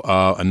also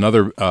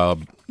another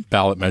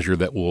ballot measure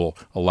that will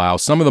allow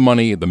some of the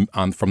money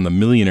from the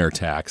millionaire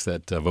tax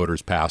that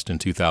voters passed in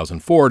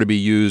 2004 to be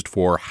used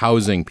for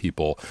housing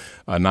people,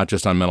 not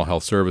just on mental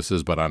health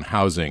services, but on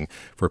housing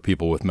for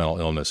people with mental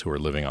illness who are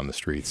living on the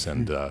streets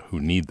and who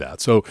need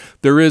that. So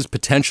there is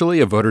potentially,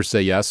 if voters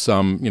say yes,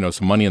 some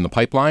money in the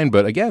pipeline,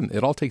 but again,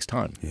 it all takes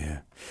time. Yeah.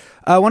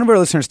 One of our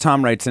listeners,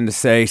 Tom, writes in to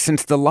say,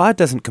 since the law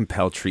doesn't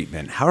compel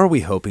treatment, how are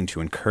we hoping to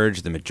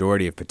encourage the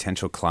majority of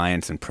potential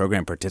clients and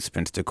program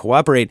participants to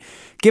cooperate,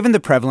 given the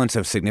prevalence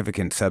of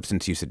significant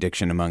substance use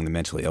addiction among the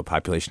mentally ill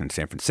population in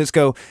San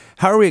Francisco?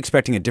 How are we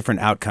expecting a different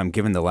outcome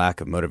given the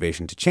lack of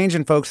motivation to change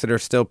in folks that are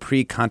still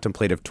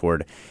pre-contemplative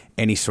toward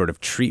any sort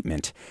of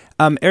treatment?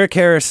 Eric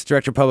Harris,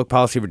 Director of Public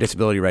Policy for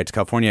Disability Rights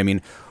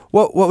California.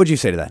 What would you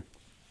say to that?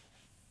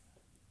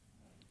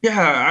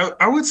 Yeah,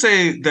 I would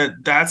say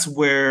that's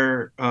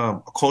where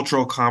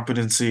cultural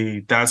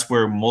competency, that's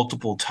where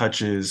multiple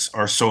touches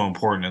are so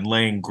important and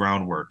laying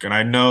groundwork. And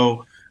I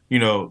know,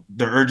 the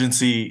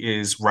urgency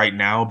is right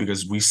now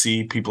because we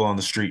see people on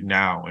the street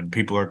now and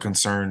people are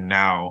concerned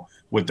now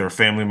with their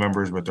family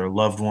members, with their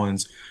loved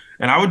ones.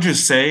 And I would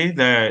just say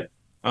that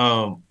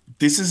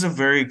this is a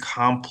very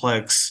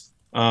complex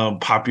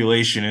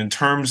population in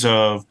terms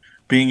of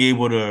being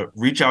able to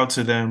reach out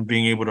to them,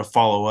 being able to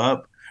follow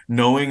up,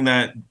 knowing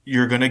that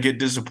you're going to get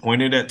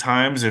disappointed at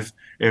times if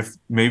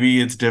maybe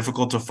it's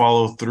difficult to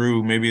follow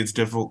through, maybe it's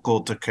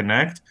difficult to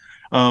connect.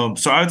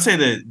 So I would say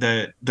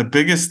that the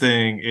biggest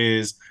thing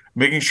is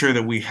making sure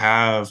that we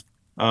have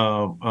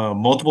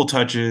multiple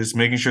touches,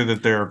 making sure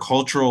that there are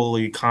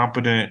culturally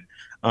competent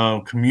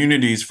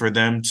communities for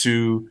them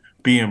to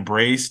be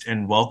embraced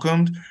and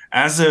welcomed.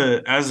 As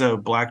a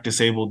Black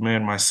disabled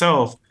man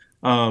myself,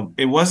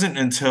 it wasn't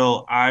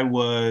until I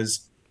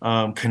was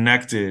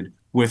connected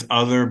with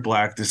other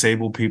Black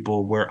disabled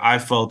people where I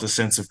felt a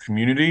sense of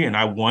community and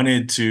I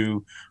wanted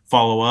to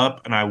follow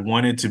up and I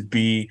wanted to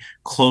be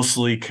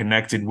closely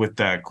connected with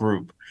that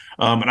group.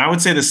 And I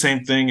would say the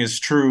same thing is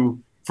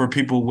true for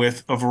people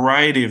with a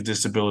variety of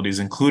disabilities,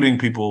 including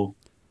people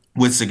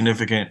with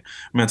significant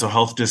mental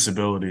health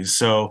disabilities.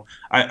 So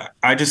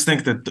I just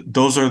think that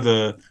those are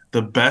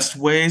the best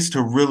ways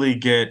to really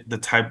get the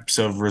types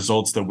of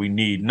results that we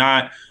need,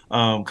 not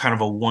kind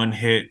of a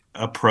one-hit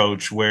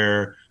approach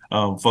where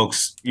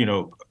folks,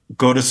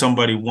 go to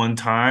somebody one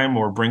time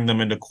or bring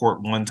them into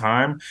court one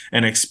time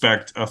and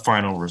expect a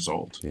final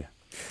result. Yeah.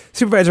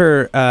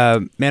 Supervisor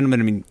Mandelman,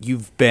 I mean,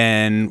 you've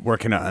been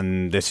working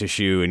on this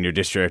issue in your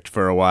district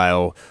for a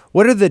while.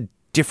 What are the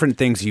different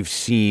things you've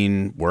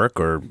seen work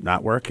or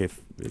not work, if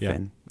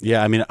any?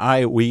 Yeah, I mean,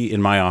 we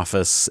in my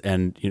office,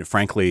 and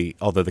frankly,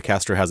 although the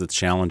Castro has its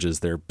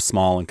challenges, they're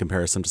small in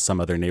comparison to some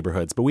other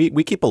neighborhoods. But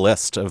we keep a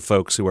list of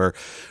folks who are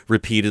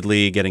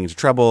repeatedly getting into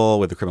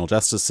trouble with the criminal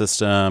justice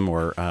system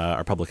or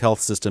our public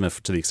health system,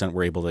 if to the extent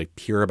we're able to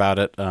hear about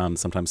it.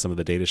 Sometimes some of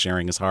the data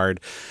sharing is hard.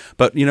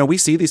 But, we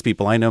see these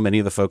people. I know many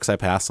of the folks I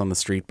pass on the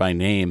street by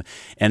name,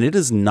 and it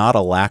is not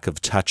a lack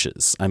of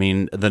touches. I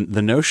mean, the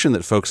notion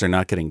that folks are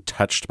not getting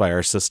touched by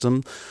our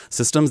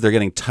systems, they're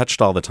getting touched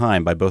all the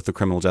time by both the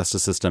criminal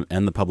justice system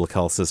and the public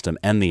health system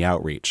and the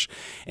outreach.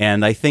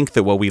 And I think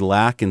that what we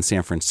lack in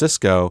San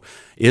Francisco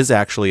is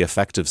actually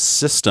effective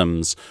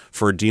systems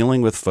for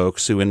dealing with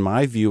folks who, in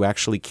my view,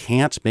 actually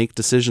can't make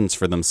decisions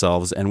for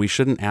themselves, and we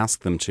shouldn't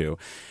ask them to.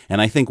 And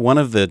I think one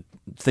of the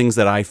things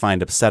that I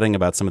find upsetting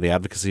about some of the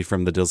advocacy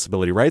from the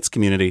disability rights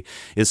community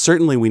is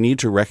certainly we need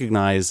to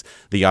recognize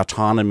the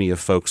autonomy of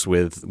folks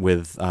with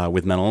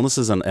mental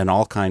illnesses and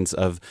all kinds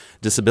of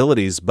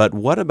disabilities. But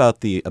what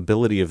about the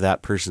ability of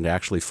that person to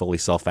actually fully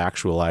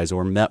self-actualize,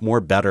 or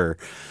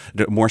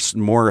more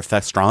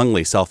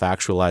strongly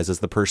self-actualize as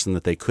the person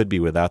that they could be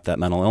without that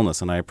mental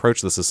illness? And I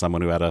approach this as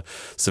someone who had a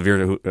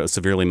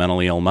severely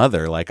mentally ill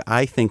mother. Like,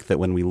 I think that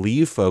when we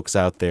leave folks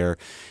out there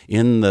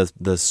in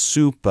the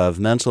soup of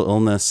mental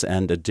illness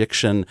and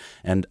addiction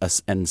and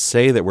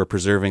say that we're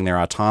preserving their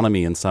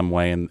autonomy in some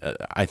way, and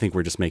I think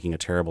we're just making a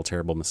terrible,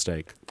 terrible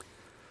mistake.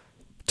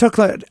 Tal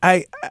Klement,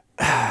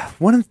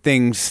 one of the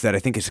things that I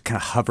think is kind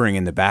of hovering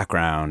in the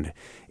background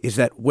is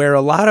that where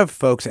a lot of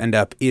folks end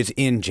up is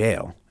in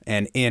jail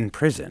and in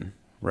prison,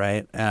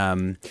 right?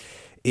 One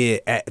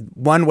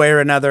way or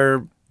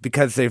another,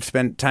 because they've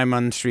spent time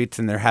on the streets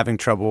and they're having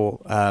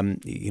trouble,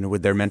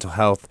 with their mental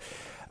health.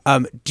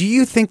 Do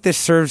you think this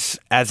serves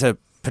as a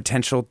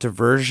potential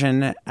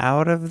diversion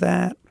out of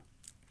that?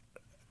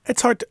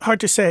 It's hard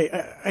to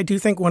say. I do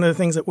think one of the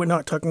things that we're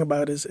not talking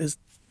about is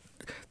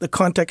the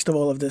context of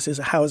all of this is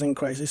a housing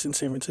crisis in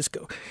San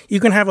Francisco. You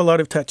can have a lot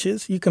of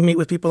touches. You can meet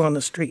with people on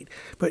the street.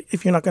 But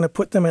if you're not going to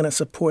put them in a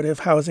supportive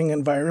housing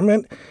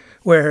environment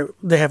where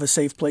they have a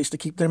safe place to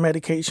keep their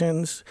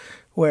medications,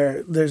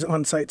 where there's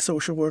on-site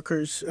social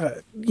workers,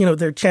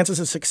 their chances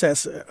of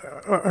success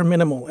are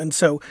minimal. And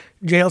so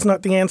jail's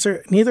not the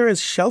answer. Neither is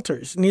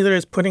shelters. Neither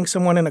is putting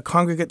someone in a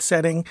congregate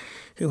setting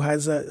who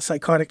has a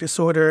psychotic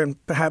disorder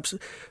and perhaps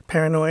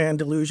paranoia and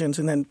delusions,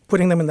 and then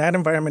putting them in that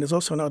environment is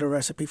also not a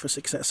recipe for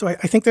success. So I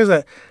think there's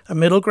a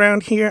middle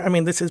ground here. I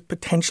mean, this is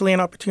potentially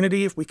an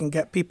opportunity if we can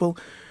get people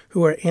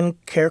who are in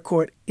care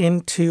court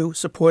into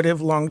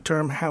supportive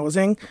long-term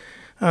housing.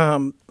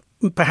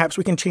 Perhaps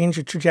we can change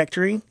the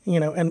trajectory,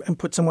 and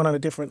put someone on a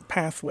different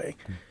pathway.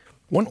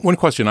 One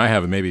question I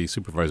have, and maybe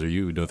Supervisor,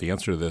 you know the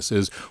answer to this,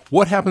 is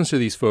what happens to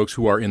these folks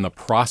who are in the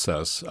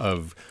process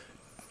of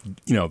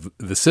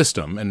the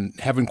system and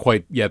haven't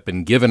quite yet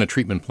been given a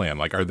treatment plan?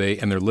 Like,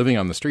 and they're living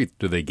on the street,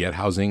 do they get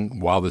housing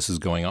while this is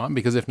going on?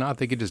 Because if not,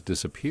 they could just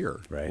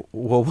disappear. Right.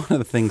 Well, one of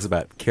the things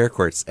about care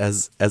courts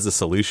as a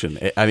solution,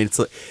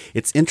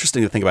 it's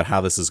interesting to think about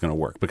how this is going to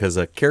work, because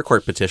a care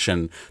court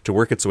petition to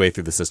work its way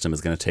through the system is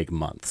going to take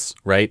months,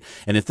 right?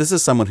 And if this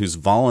is someone who's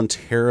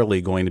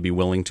voluntarily going to be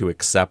willing to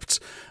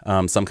accept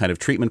some kind of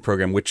treatment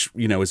program, which,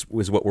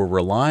 is what we're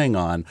relying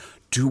on,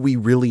 do we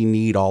really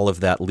need all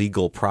of that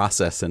legal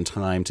process and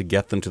time to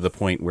get them to the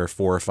point where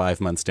 4 or 5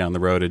 months down the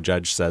road, a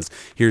judge says,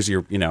 here's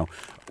your,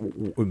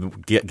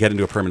 get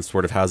into a permanent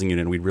supportive housing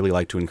unit, and we'd really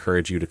like to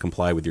encourage you to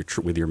comply with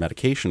your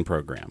medication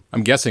program?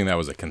 I'm guessing that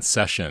was a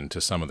concession to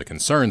some of the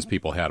concerns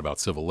people had about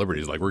civil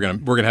liberties. Like, we're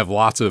gonna have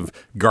lots of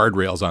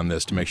guardrails on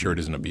this to make sure it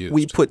isn't abused.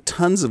 We put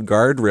tons of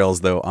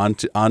guardrails, though,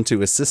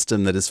 onto a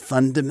system that is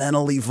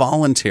fundamentally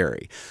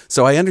voluntary.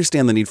 So I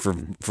understand the need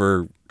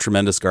for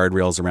tremendous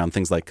guardrails around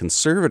things like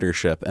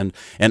conservatorship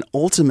and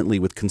ultimately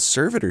with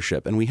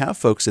conservatorship. And we have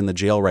folks in the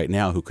jail right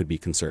now who could be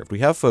conserved. We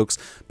have folks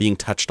being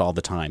touched all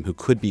the time who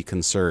could be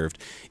conserved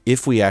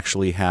if we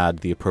actually had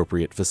the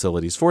appropriate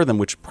facilities for them,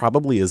 which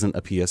probably isn't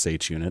a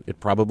PSH unit. It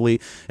probably,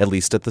 at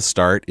least at the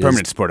start, is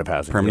permanent supportive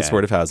housing. Permanent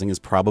supportive housing is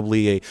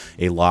probably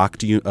a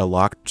locked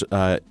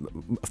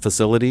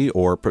facility,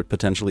 or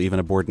potentially even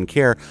a board and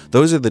care.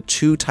 Those are the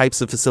two types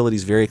of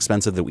facilities, very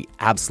expensive, that we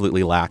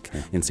absolutely lack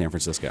in San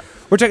Francisco.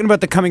 We're talking about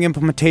the coming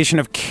implementation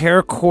of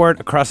care court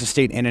across the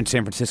state and in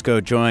San Francisco,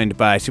 joined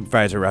by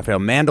Supervisor Rafael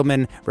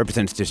Mandelman,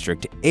 represents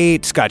District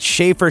 8, Scott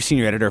Shafer,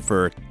 senior editor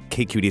for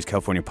KQED's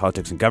California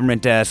Politics and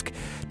Government Desk,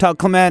 Tal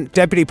Klement,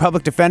 Deputy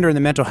Public Defender in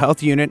the Mental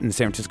Health Unit in the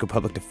San Francisco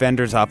Public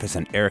Defender's Office,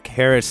 and Eric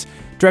Harris,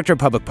 Director of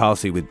Public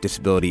Policy with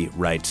Disability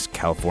Rights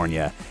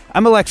California.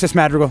 I'm Alexis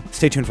Madrigal.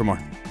 Stay tuned for more.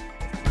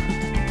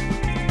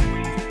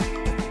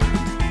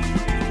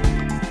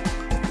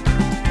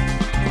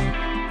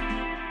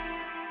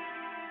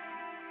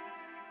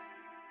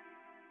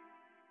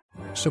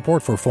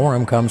 Support for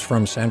Forum comes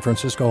from San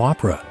Francisco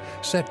Opera.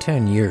 Set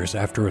 10 years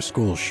after a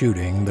school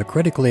shooting, the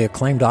critically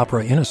acclaimed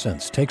opera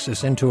Innocence takes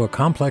us into a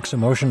complex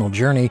emotional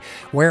journey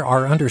where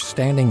our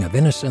understanding of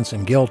innocence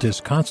and guilt is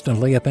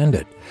constantly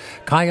upended.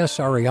 Kaya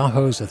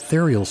Sariaho's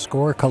ethereal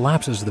score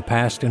collapses the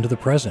past into the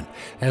present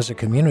as a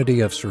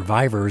community of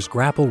survivors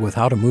grapple with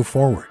how to move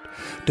forward.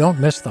 Don't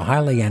miss the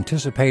highly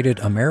anticipated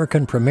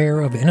American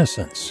premiere of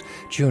Innocence,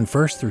 June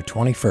 1st through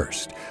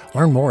 21st.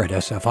 Learn more at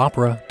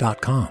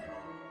sfopera.com.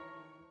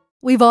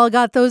 We've all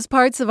got those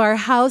parts of our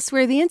house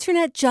where the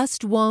internet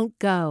just won't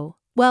go.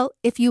 Well,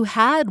 if you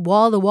had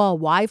wall-to-wall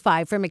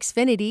Wi-Fi from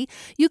Xfinity,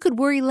 you could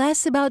worry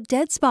less about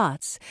dead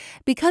spots.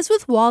 Because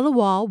with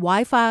wall-to-wall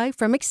Wi-Fi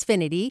from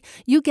Xfinity,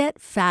 you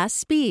get fast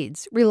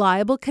speeds,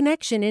 reliable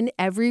connection in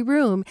every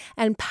room,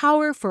 and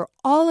power for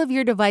all of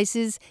your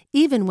devices,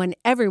 even when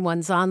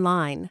everyone's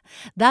online.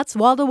 That's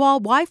wall-to-wall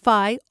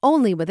Wi-Fi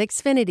only with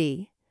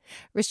Xfinity.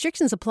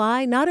 Restrictions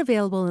apply, not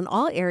available in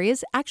all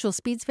areas. Actual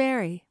speeds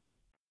vary.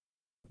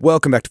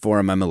 Welcome back to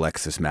Forum. I'm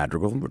Alexis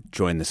Madrigal. We're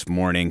joined this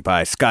morning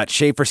by Scott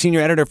Shafer, senior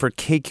editor for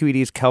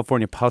KQED's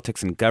California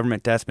Politics and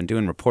Government Desk, been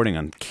doing reporting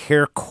on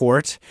Care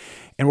Court.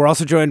 And we're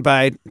also joined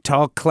by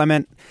Tal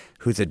Klement,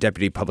 who's a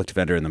deputy public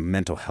defender in the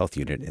mental health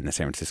unit in the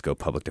San Francisco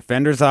Public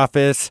Defender's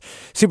Office,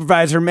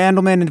 Supervisor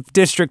Mandelman in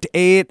District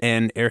 8,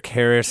 and Eric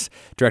Harris,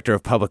 director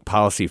of public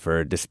policy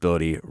for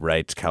Disability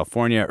Rights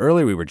California.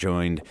 Earlier, we were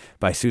joined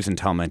by Susan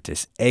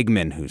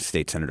Talamantes-Eggman, who's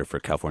state senator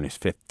for California's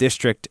 5th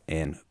District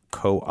and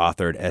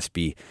co-authored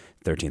SB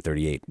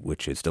 1338,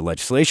 which is the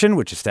legislation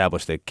which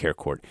established the Care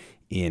Court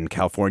in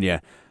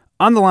California.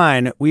 On the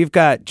line, we've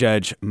got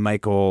Judge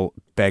Michael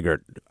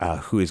Begert,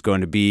 who is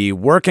going to be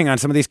working on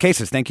some of these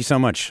cases. Thank you so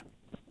much.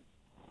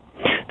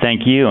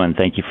 Thank you, and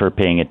thank you for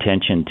paying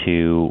attention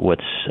to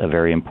what's a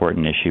very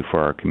important issue for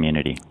our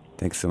community.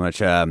 Thanks so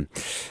much.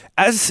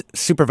 As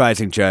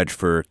supervising judge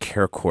for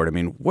Care Court, I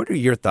mean, what are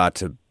your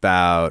thoughts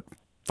about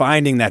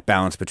finding that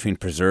balance between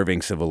preserving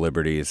civil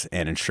liberties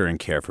and ensuring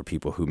care for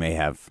people who may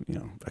have,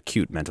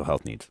 acute mental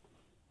health needs?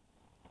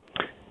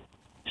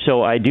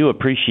 So I do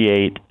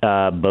appreciate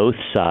both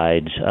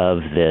sides of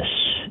this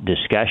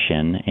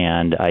discussion,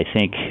 and I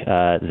think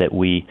that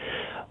we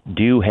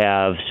do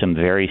have some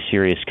very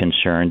serious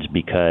concerns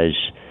because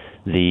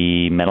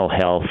the mental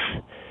health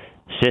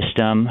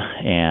system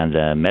and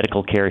the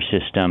medical care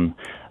system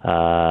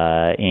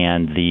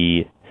and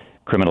the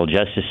criminal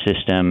justice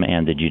system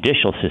and the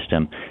judicial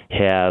system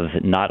have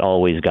not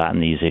always gotten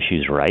these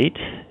issues right.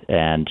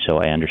 And so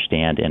I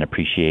understand and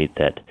appreciate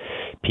that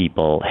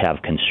people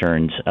have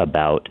concerns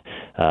about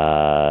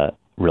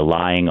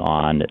relying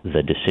on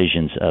the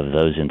decisions of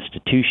those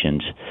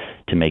institutions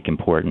to make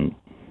important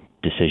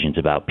decisions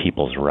about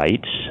people's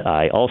rights.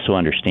 I also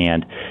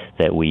understand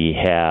that we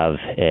have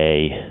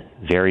a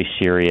very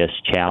serious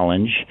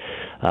challenge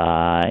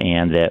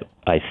and that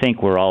I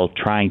think we're all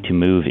trying to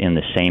move in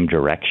the same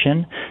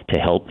direction to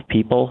help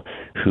people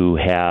who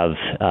have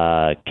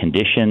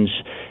conditions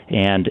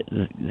and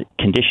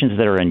conditions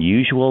that are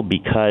unusual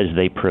because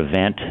they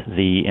prevent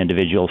the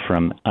individual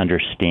from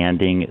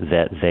understanding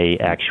that they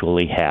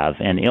actually have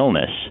an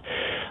illness.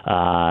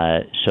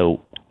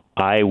 So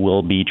I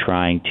will be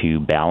trying to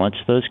balance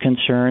those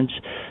concerns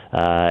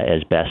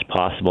as best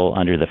possible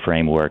under the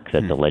framework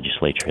that the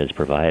legislature has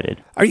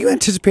provided. Are you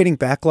anticipating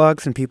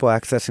backlogs in people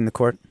accessing the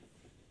court?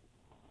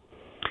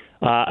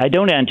 I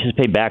don't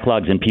anticipate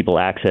backlogs in people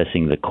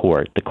accessing the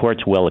court. The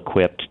court's well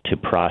equipped to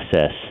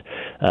process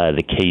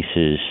the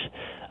cases,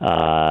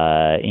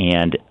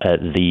 and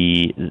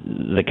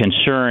the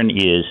concern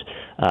is,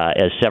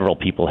 as several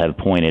people have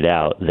pointed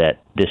out,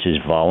 that this is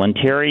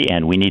voluntary,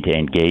 and we need to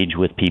engage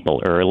with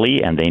people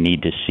early, and they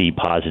need to see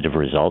positive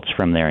results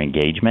from their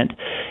engagement,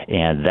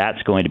 and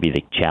that's going to be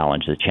the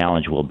challenge. The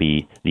challenge will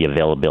be the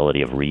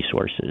availability of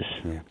resources.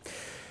 Yeah.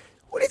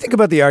 What do you think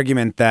about the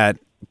argument that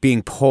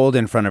being pulled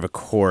in front of a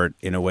court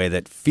in a way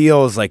that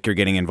feels like you're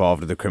getting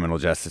involved with the criminal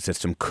justice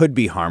system could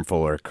be harmful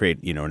or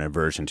create, an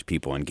aversion to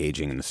people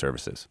engaging in the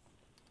services?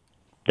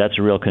 That's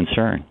a real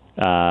concern.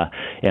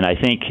 And I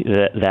think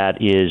that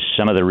is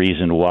some of the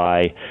reason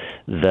why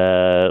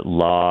the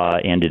law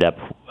ended up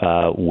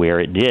where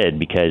it did,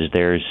 because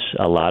there's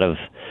a lot of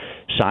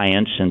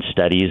science and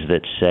studies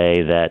that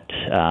say that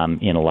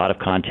in a lot of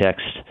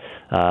contexts,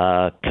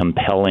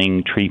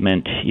 compelling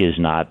treatment is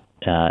not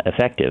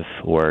effective,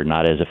 or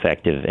not as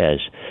effective as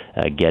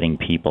getting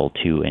people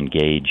to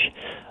engage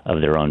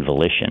of their own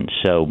volition.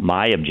 So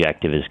my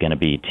objective is going to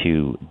be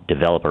to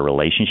develop a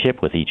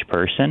relationship with each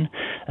person,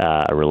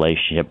 a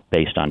relationship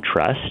based on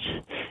trust,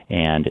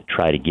 and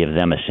try to give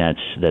them a sense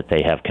that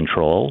they have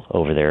control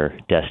over their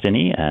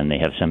destiny and they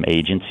have some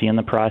agency in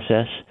the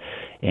process.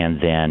 And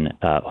then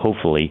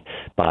hopefully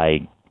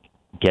by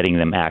getting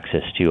them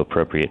access to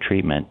appropriate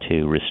treatment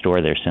to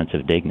restore their sense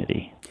of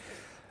dignity.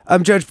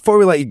 Judge, before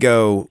we let you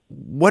go,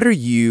 what are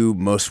you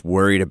most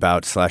worried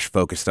about /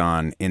 focused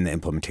on in the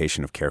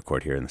implementation of Care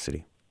Court here in the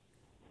city?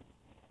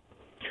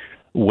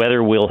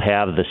 Whether we'll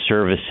have the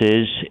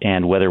services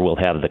and whether we'll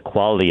have the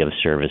quality of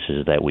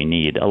services that we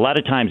need. A lot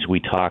of times we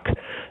talk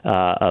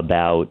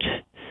about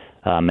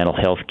mental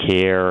health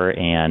care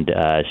and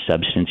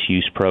substance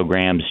use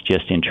programs,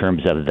 just in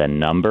terms of the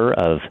number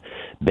of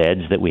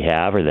beds that we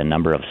have or the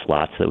number of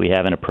slots that we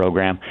have in a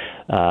program.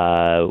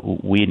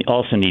 We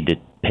also need to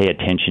pay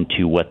attention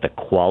to what the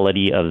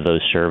quality of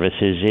those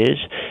services is,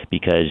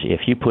 because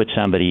if you put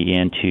somebody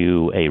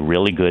into a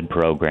really good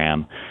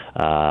program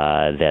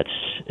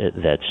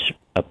that's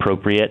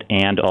appropriate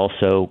and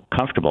also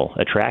comfortable,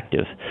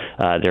 attractive,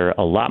 they're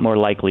a lot more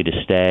likely to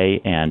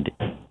stay and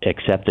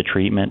accept the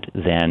treatment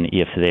than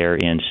if they're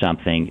in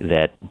something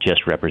that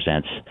just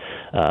represents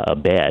a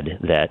bed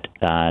that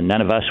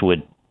none of us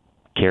would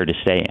care to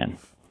stay in.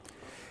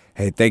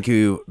 Hey, thank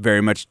you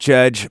very much,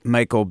 Judge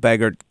Michael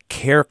Beggart,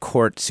 Care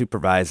Court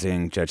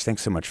Supervising Judge.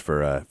 Thanks so much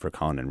for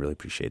calling in. Really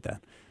appreciate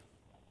that.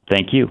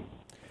 Thank you.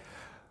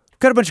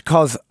 Got a bunch of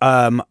calls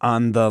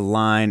on the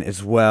line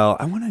as well.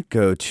 I want to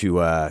go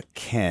to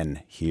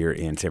Ken here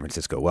in San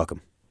Francisco.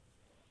 Welcome.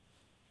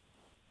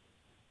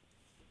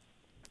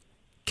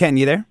 Ken,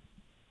 you there?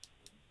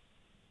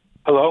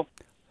 Hello?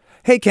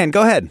 Hey, Ken,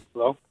 go ahead.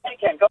 Hello? Hey,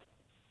 Ken, go.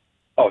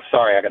 Oh,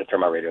 sorry, I got to turn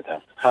my radio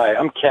down. Hi,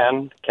 I'm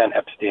Ken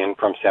Epstein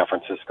from San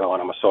Francisco,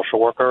 and I'm a social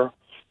worker.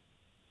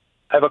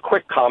 I have a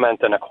quick comment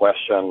and a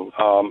question.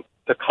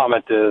 The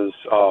comment is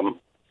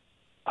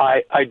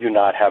I do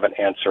not have an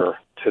answer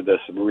to this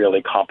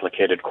really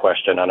complicated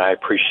question, and I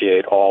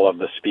appreciate all of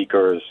the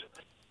speakers'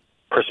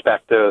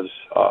 perspectives.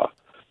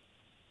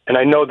 And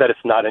I know that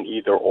it's not an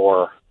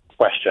either-or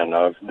question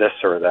of this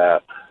or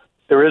that.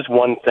 There is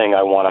one thing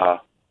I want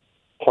to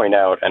point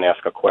out and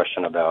ask a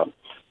question about.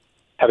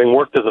 Having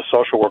worked as a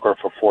social worker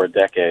for 4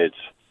 decades,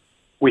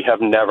 we have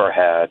never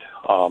had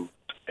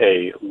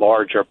a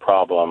larger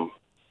problem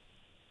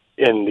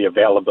in the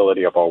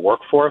availability of our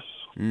workforce.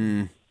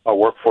 Our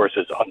workforce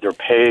is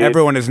underpaid.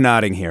 Everyone is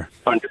nodding here.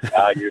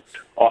 Undervalued,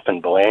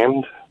 often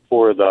blamed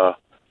for the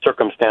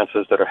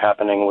circumstances that are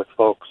happening with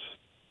folks.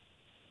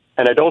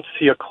 And I don't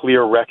see a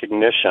clear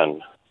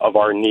recognition of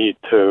our need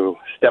to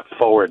step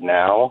forward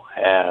now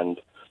and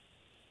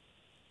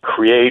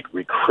create,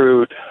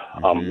 recruit,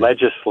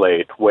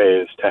 legislate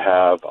ways to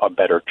have a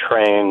better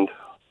trained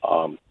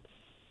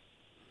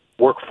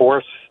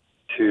workforce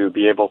to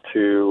be able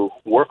to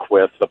work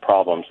with the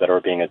problems that are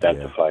being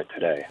identified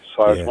today.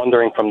 So I was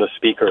wondering from the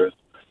speakers,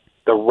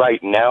 the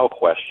right now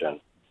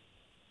question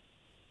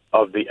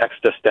of the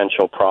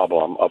existential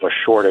problem of a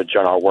shortage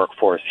in our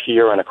workforce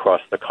here and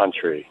across the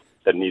country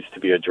that needs to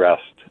be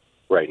addressed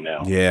right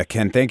now. Yeah,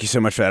 Ken, thank you so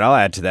much for that. I'll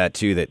add to that,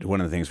 too, that one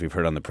of the things we've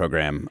heard on the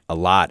program a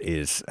lot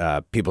is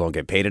people don't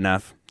get paid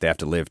enough. They have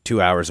to live 2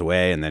 hours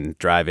away and then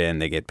drive in.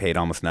 They get paid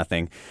almost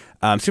nothing.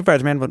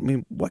 Supervisor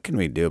Mandelman, what can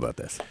we do about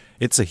this?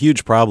 It's a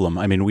huge problem.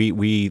 I mean,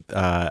 we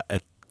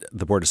at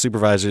the Board of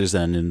Supervisors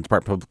and in the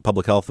Department of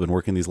Public Health have been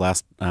working these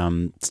last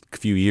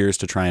few years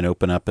to try and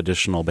open up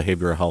additional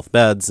behavioral health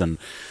beds, and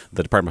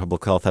the Department of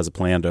Public Health has a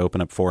plan to open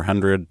up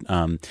 400.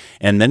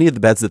 And many of the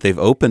beds that they've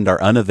opened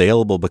are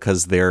unavailable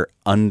because they're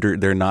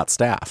not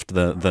staffed.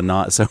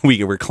 So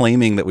we were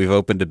claiming that we've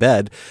opened a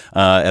bed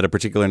at a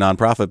particular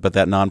nonprofit, but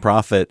that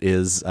nonprofit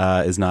is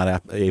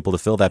not able to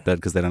fill that bed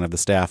because they don't have the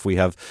staff. We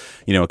have,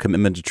 a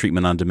commitment to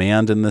treatment on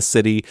demand in this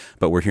city,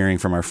 but we're hearing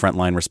from our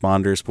frontline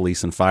responders,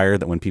 police and fire,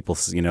 that when people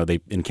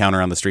they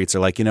encounter on the streets,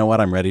 they're like, you know what,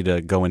 I'm ready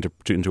to go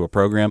into a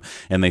program,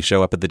 and they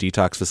show up at the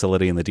detox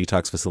facility, and the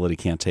detox facility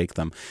can't take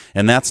them.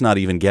 And that's not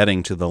even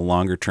getting to the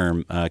longer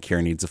term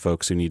care needs of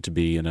folks who need to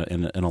be in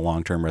a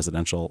long term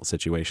residential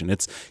situation.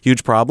 It's a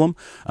huge problem.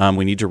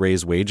 We need to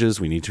raise wages.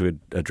 We need to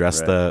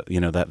address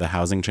the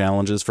housing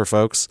challenges for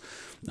folks.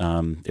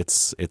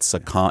 It's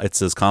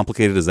as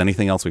complicated as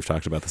anything else we've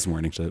talked about this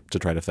morning to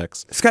try to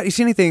fix. Scott, you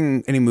see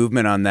any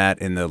movement on that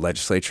in the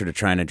legislature to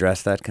try and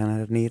address that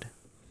kind of need?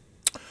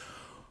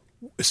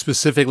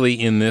 Specifically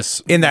in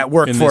that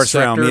workforce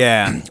realm,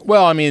 yeah.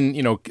 Well, I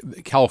mean,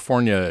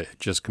 California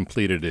just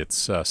completed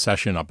its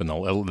session up in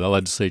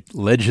the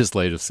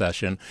legislative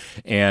session,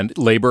 and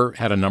labor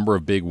had a number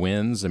of big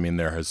wins. I mean,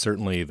 there has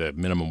certainly the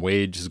minimum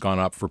wage has gone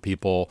up for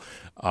people,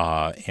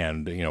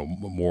 and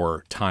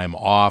more time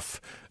off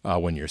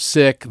when you're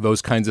sick.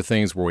 Those kinds of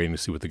things. We're waiting to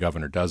see what the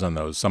governor does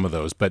on some of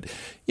those. But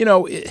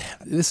it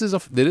is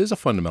a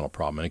fundamental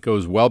problem, and it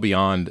goes well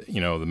beyond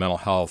the mental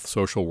health,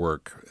 social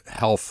work,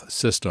 health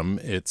system.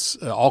 It's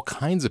all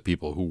kinds of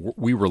people who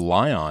we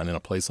rely on in a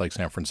place like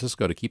San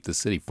Francisco to keep the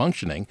city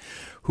functioning,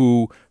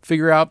 who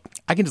figure out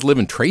I can just live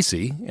in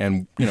Tracy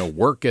and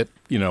work at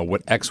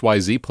what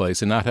XYZ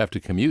place and not have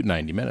to commute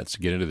 90 minutes to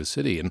get into the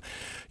city. And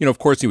of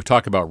course, you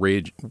talk about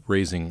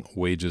raising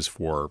wages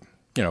for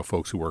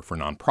folks who work for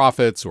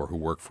nonprofits or who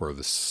work for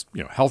this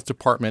health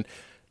department.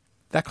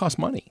 That costs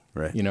money,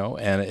 right?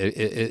 And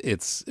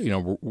it's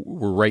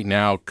we're right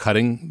now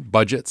cutting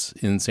budgets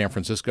in San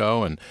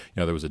Francisco, and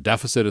there was a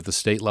deficit at the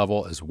state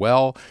level as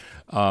well.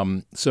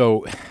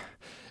 So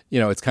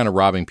it's kind of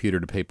robbing Peter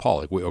to pay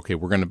Paul. Like, we're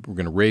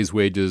gonna raise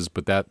wages,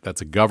 but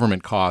that's a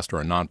government cost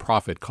or a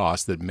nonprofit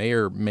cost that may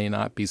or may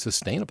not be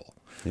sustainable.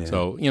 Yeah.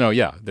 So,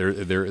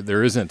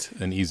 there isn't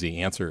an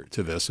easy answer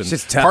to this. And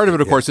it's tough, part of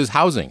it, of course, is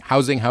housing.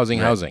 Housing.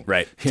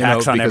 Right.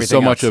 Tax on because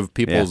so much of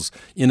people's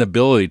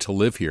inability to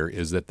live here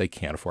is that they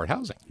can't afford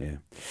housing. Yeah.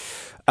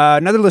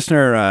 Another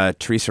listener,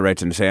 Teresa,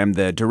 writes in to say, I'm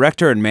the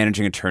director and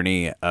managing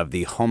attorney of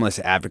the Homeless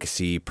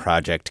Advocacy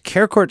Project.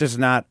 Care Court does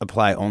not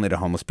apply only to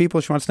homeless people,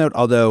 she wants to note,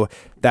 although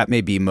that may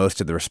be most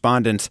of the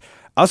respondents.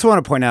 I also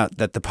want to point out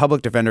that the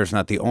public defender is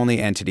not the only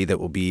entity that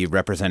will be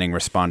representing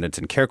respondents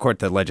in Care Court.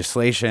 The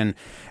legislation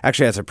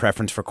actually has a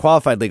preference for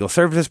qualified legal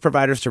services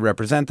providers to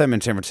represent them.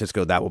 In San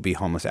Francisco, that will be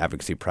Homeless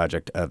Advocacy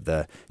Project of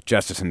the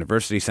Justice and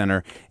Diversity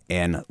Center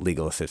and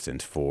legal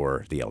assistance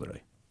for the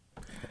elderly.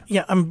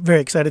 Yeah, I'm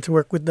very excited to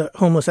work with the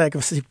Homeless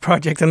Advocacy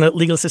Project and the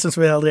Legal Assistance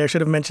for the Elderly. I should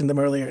have mentioned them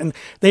earlier. And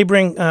they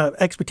bring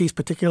expertise,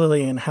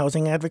 particularly in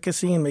housing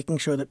advocacy and making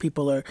sure that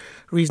people are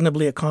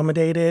reasonably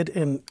accommodated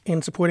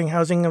in supporting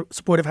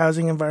supportive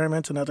housing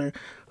environments and other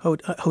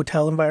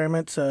hotel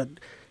environments.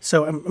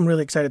 So I'm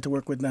really excited to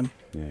work with them.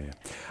 Yeah.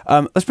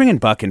 Let's bring in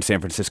Buck in San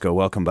Francisco.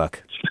 Welcome,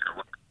 Buck.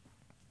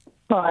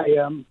 Hi.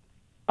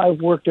 I've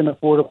worked in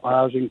affordable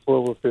housing for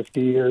over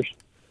 50 years.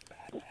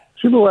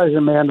 Supervisor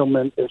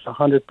Mandelman is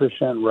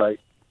 100% right.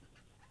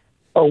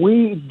 Are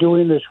we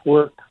doing this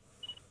work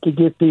to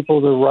give people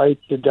the right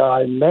to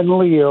die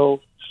mentally ill,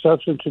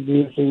 substance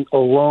abusing,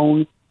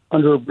 alone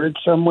under a bridge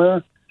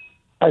somewhere?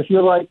 I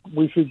feel like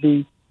we should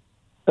be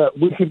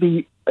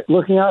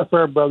looking out for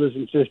our brothers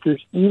and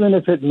sisters, even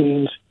if it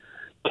means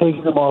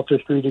taking them off the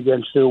street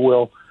against their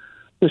will.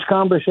 This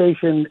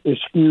conversation is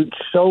skewed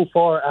so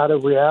far out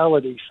of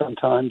reality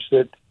sometimes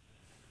that.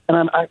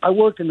 And I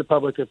worked in the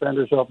public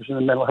defender's office in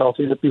the mental health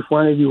unit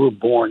before any of you were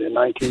born in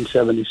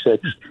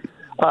 1976.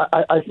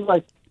 I feel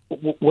like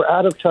we're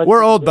out of touch.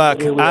 We're old,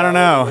 Buck. I don't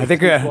know. I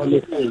think.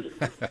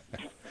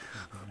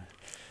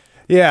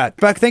 Yeah,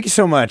 Buck. Thank you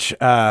so much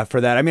for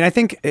that. I mean, I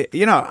think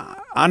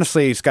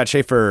honestly, Scott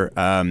Shafer,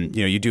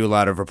 you do a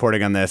lot of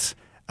reporting on this.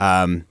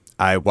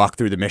 I walk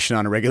through the mission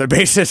on a regular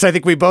basis. I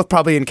think we both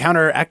probably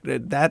encounter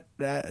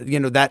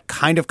that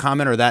kind of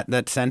comment or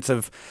that sense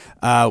of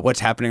what's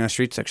happening on the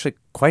streets actually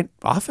quite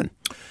often.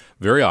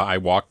 I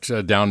walked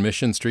down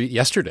Mission Street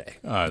yesterday,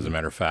 as a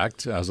matter of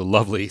fact. It was a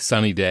lovely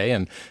sunny day.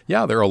 And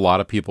there are a lot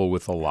of people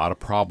with a lot of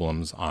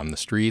problems on the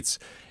streets.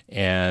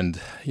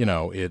 And,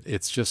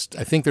 it's just,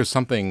 I think there's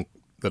something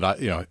that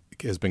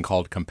has been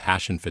called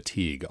compassion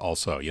fatigue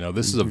also.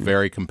 This is a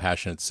very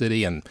compassionate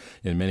city and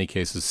in many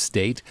cases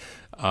state.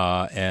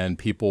 And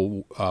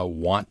people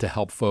want to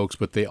help folks,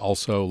 but they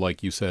also,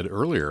 like you said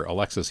earlier,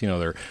 Alexis,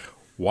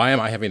 why am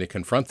I having to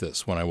confront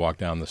this when I walk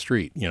down the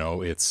street?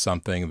 It's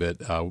something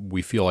that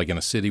we feel like in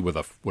a city with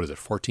a,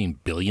 $14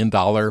 billion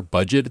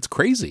budget. It's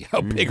crazy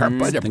how big our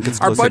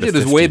budget. Our budget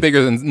is way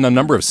bigger than the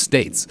number of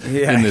states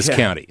in this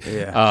county.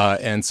 Yeah.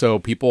 And so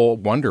people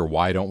wonder,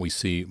 why don't we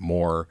see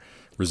more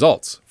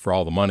results for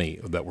all the money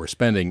that we're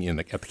spending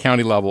at the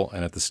county level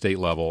and at the state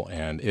level,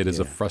 and it is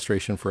a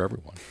frustration for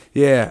everyone.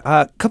 Yeah,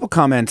 a couple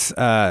comments.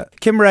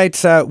 Kim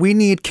writes, we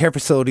need care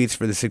facilities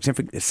for the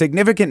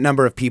significant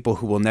number of people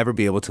who will never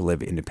be able to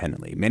live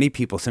independently. Many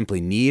people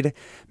simply need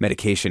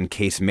medication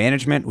case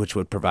management, which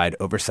would provide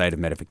oversight of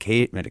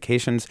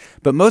medications,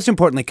 but most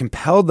importantly,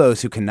 compel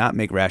those who cannot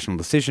make rational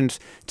decisions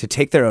to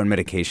take their own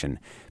medication.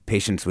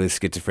 Patients with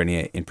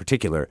schizophrenia in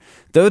particular.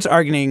 Those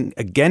arguing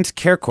against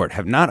Care Court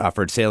have not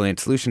offered salient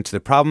solutions to the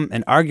problem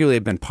and arguably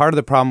have been part of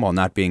the problem while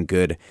not being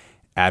good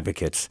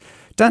advocates.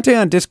 Dante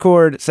on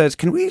Discord says,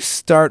 can we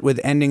start with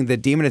ending the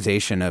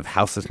demonization of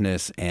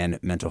houselessness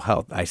and mental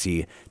health? I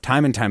see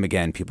time and time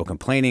again people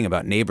complaining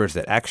about neighbors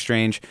that act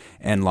strange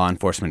and law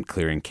enforcement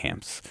clearing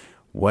camps.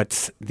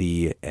 What's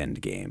the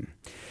end game?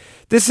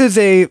 This is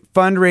a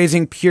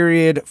fundraising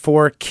period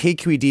for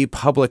KQED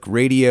Public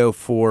Radio.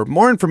 For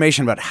more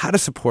information about how to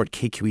support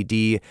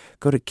KQED,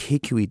 go to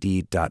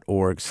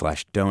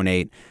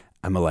kqed.org/donate.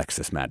 I'm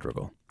Alexis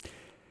Madrigal.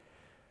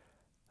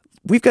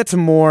 We've got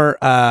some more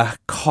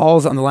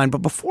calls on the line,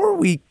 but before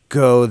we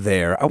go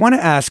there, I want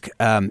to ask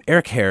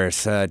Eric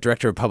Harris,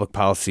 Director of Public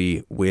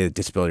Policy with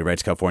Disability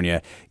Rights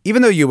California.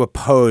 Even though you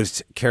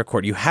opposed Care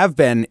Court, you have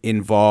been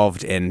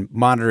involved in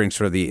monitoring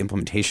sort of the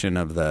implementation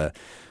of the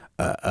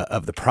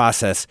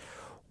process.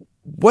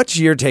 What's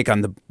your take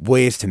on the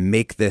ways to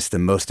make this the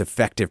most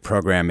effective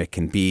program it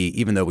can be,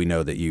 even though we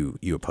know that you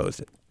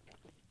opposed it?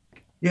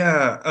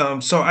 Yeah,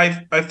 so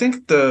I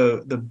think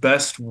the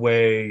best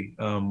way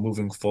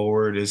moving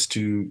forward is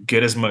to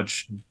get as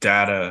much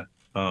data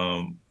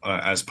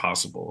as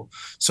possible.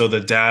 So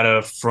the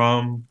data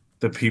from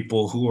the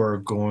people who are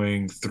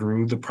going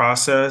through the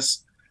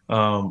process,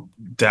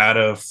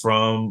 data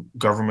from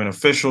government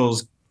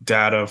officials,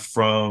 data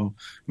from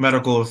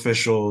medical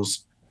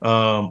officials,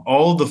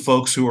 all the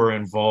folks who are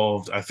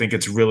involved. I think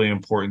it's really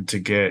important to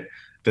get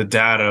the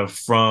data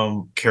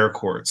from care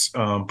courts,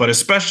 but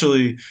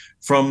especially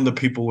from the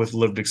people with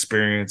lived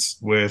experience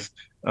with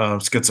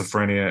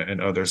schizophrenia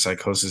and other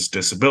psychosis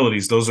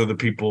disabilities. Those are the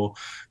people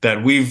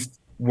that we've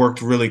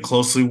worked really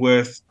closely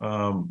with,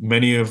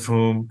 many of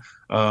whom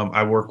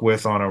I work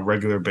with on a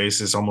regular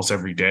basis almost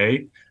every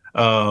day.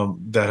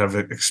 that have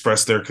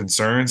expressed their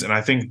concerns. And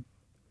I think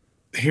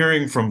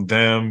hearing from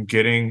them,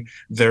 getting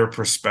their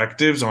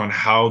perspectives on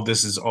how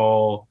this is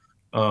all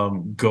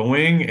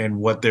going and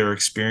what their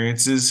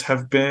experiences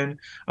have been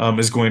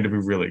is going to be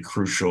really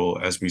crucial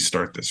as we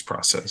start this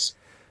process.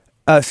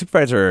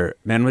 Supervisor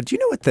Mandelman, do you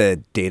know what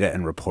the data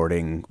and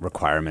reporting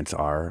requirements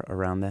are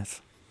around this?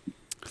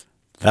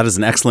 That is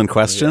an excellent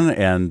question,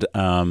 and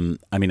we're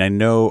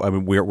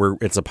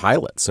it's a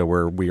pilot, so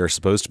we are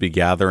supposed to be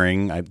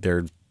gathering.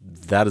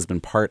 That has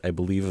been part, I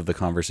believe, of the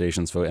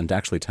conversations, and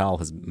actually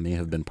Tal may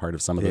have been part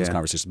of some of those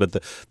conversations.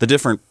 But the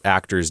different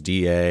actors,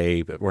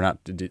 DA, we're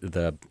not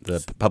the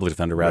public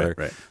defender, rather,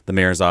 right. The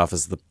mayor's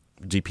office, the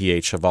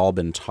DPH, have all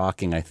been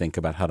talking, I think,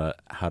 about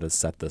how to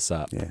set this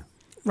up. Yeah.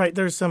 Right.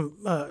 There's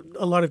a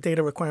lot of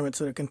data requirements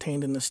that are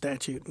contained in the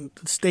statute. And at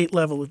the state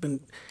level, we've been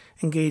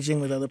engaging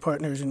with other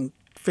partners and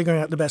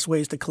figuring out the best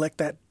ways to collect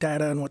that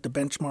data and what the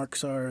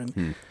benchmarks are.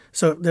 And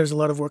so there's a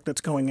lot of work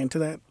that's going into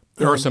that.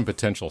 There are some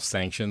potential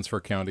sanctions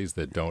for counties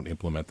that don't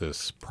implement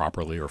this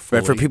properly or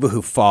fully. But for people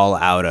who fall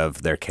out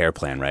of their care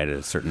plan, right, at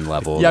a certain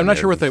level. Yeah, I'm not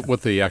sure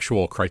what the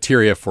actual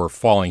criteria for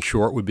falling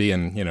short would be.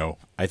 And,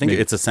 I think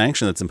it's a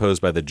sanction that's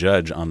imposed by the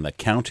judge on the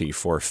county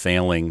for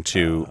failing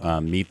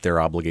to meet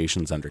their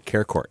obligations under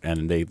care court.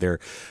 And they're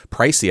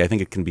pricey. I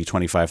think it can be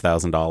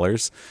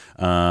 $25,000,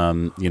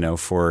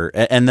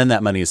 and then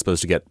that money is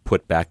supposed to get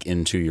put back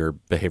into your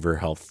behavioral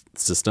health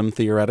system,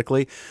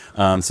 theoretically.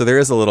 So there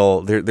is a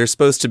little, there's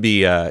supposed to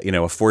be,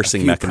 a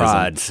forcing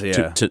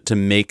mechanism to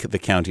make the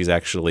counties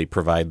actually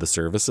provide the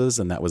services.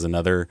 And that was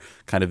another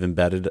kind of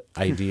embedded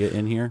idea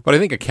in here. But I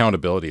think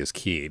accountability is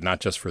key, not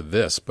just for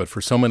this, but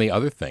for so many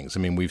other things. I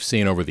mean, we've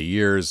seen over the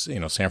years,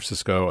 San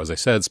Francisco, as I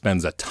said,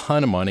 spends a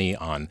ton of money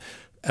on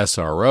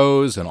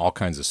SROs and all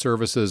kinds of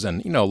services.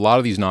 And, a lot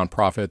of these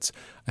nonprofits,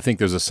 I think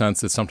there's a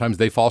sense that sometimes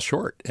they fall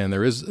short and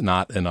there is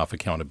not enough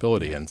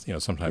accountability. And,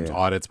 sometimes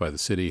audits by the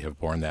city have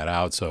borne that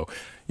out. So,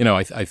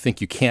 I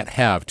think you can't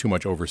have too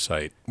much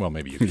oversight. Well,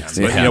 maybe you can. But,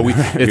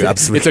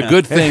 it's a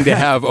good thing to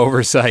have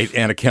oversight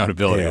and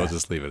accountability. We'll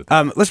just leave it at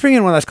that. Let's bring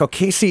in one last call.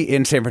 Casey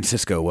in San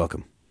Francisco.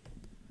 Welcome.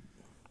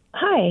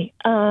 Hi.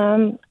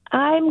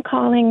 I'm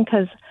calling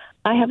because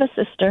I have a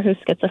sister who's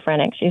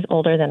schizophrenic. She's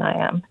older than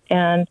I am.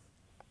 And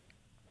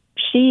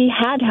she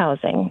had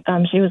housing.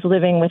 She was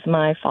living with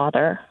my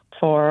father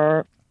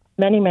for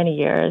many, many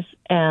years.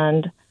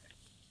 And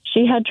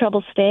she had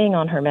trouble staying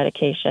on her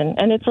medication.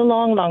 And it's a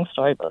long, long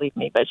story, believe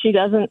me. But she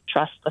doesn't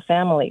trust the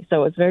family.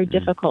 So it's very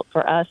difficult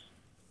for us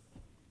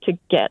to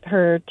get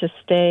her to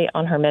stay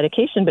on her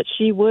medication. But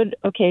she would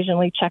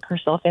occasionally check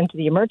herself into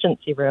the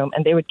emergency room,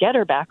 and they would get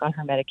her back on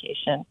her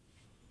medication.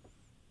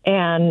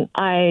 And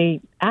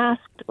I asked,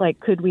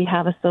 could we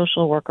have a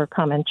social worker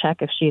come and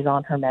check if she's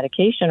on her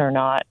medication or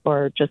not,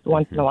 or just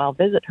once in a while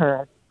visit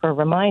her for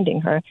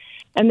reminding her.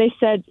 And they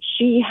said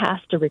she has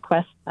to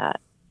request that.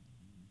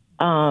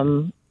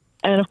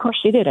 And, of course,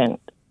 she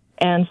didn't.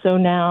 And so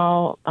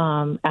now,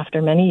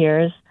 after many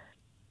years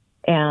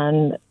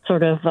and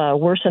sort of a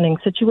worsening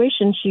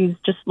situation, she's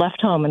just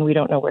left home, and we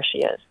don't know where she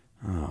is.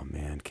 Oh,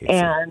 man, Casey.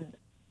 And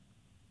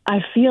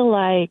I feel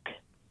like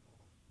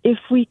if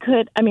we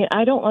could,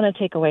 I don't want to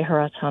take away her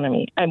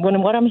autonomy. And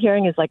what I'm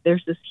hearing is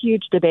there's this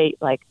huge debate,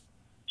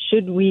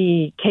 should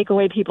we take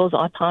away people's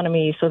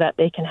autonomy so that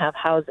they can have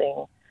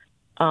housing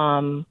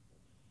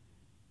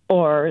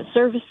or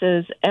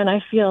services? And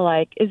I feel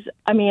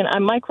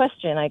my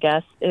question, I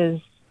guess,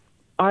 is,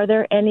 are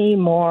there any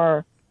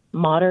more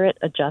moderate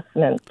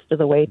adjustments to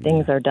the way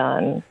things are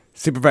done?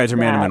 Supervisor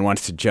Mandelman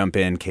wants to jump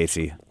in,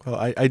 Casey.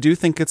 Well, I do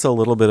think it's a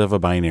little bit of a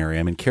binary.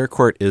 Care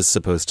court is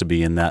supposed to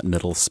be in that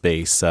middle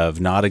space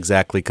of not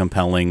exactly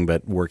compelling,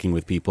 but working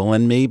with people.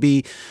 And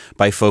maybe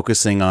by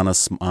focusing on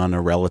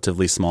a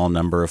relatively small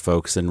number of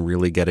folks and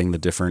really getting the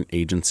different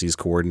agencies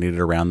coordinated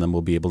around them,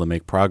 we'll be able to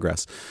make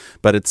progress.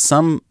 But at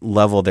some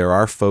level, there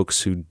are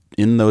folks who,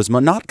 in those,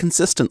 not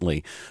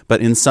consistently,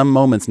 but in some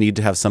moments need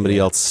to have somebody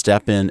else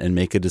step in and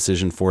make a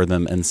decision for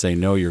them and say,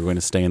 no, you're going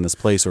to stay in this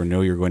place, or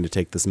no, you're going to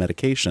take this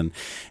medication.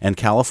 And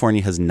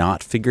California has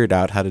not figured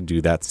out how to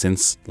do that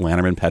since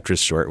Lanterman-Petrus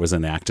Short was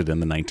enacted in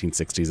the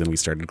 1960s and we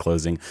started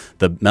closing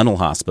the mental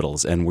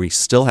hospitals, and we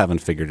still haven't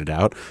figured it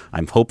out.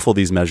 I'm hopeful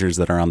these measures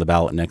that are on the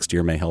ballot next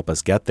year may help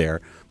us get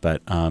there,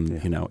 but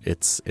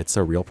it's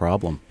a real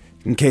problem.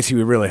 And Casey,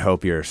 we really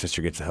hope your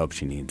sister gets the help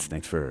she needs.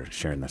 Thanks for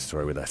sharing that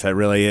story with us. That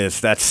really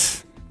is.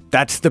 That's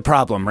the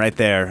problem right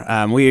there.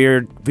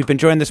 We've been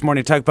joined this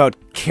morning to talk about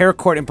care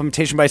court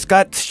implementation by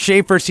Scott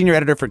Shafer, senior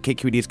editor for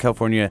KQED's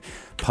California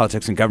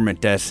Politics and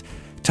Government Desk,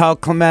 Tal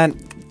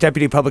Klement,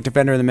 Deputy Public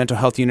Defender in the Mental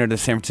Health Unit of the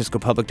San Francisco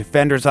Public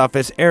Defender's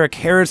Office, Eric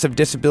Harris of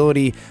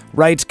Disability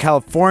Rights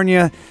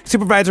California,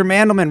 Supervisor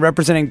Mandelman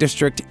representing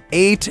District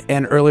 8,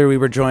 and earlier we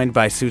were joined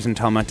by Susan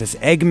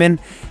Talamantes-Eggman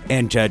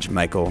and Judge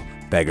Michael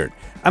Beggart.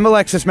 I'm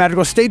Alexis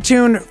Madrigal. Stay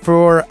tuned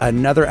for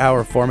another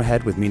hour of Forum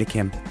Ahead with Mina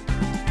Kim.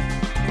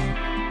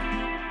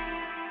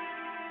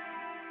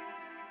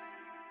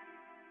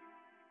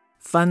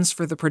 Funds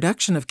for the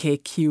production of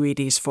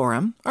KQED's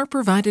Forum are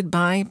provided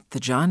by the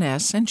John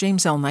S. and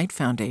James L. Knight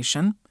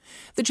Foundation,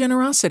 the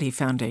Generosity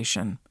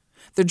Foundation,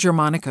 the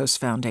Germanicos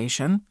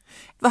Foundation,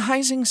 the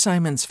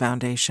Heising-Simons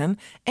Foundation,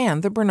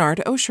 and the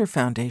Bernard Osher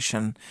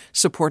Foundation,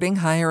 supporting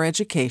higher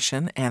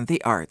education and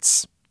the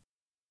arts.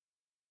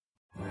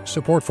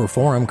 Support for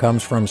Forum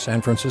comes from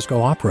San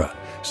Francisco Opera.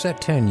 Set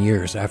 10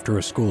 years after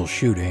a school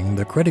shooting,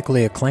 the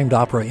critically acclaimed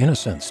opera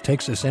Innocence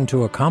takes us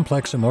into a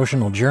complex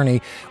emotional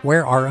journey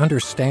where our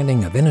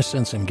understanding of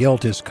innocence and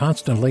guilt is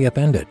constantly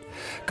upended.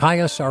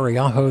 Kaya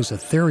Sariaho's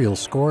ethereal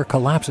score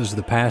collapses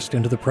the past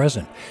into the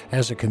present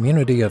as a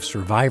community of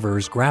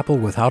survivors grapple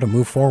with how to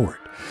move forward.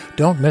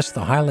 Don't miss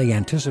the highly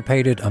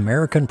anticipated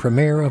American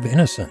premiere of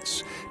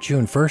Innocence,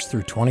 June 1st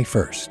through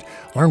 21st.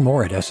 Learn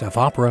more at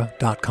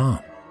sfopera.com.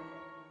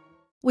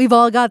 We've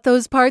all got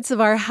those parts of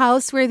our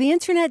house where the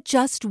internet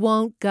just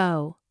won't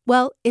go.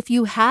 Well, if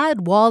you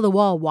had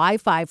wall-to-wall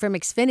Wi-Fi from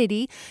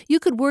Xfinity, you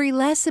could worry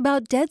less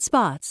about dead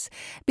spots.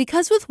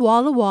 Because with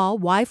wall-to-wall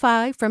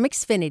Wi-Fi from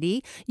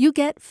Xfinity, you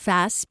get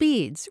fast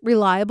speeds,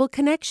 reliable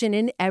connection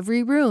in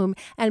every room,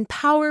 and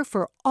power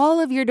for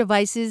all of your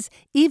devices,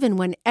 even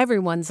when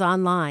everyone's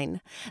online.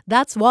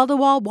 That's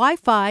wall-to-wall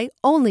Wi-Fi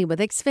only with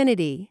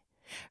Xfinity.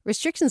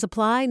 Restrictions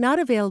apply, not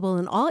available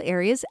in all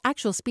areas.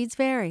 Actual speeds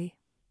vary.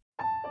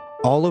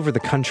 All over the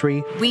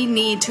country, we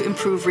need to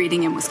improve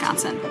reading in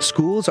Wisconsin.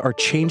 Schools are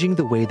changing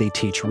the way they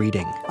teach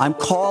reading. I'm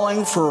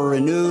calling for a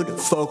renewed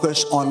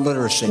focus on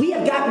literacy. We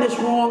have gotten this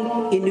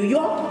wrong in New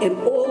York and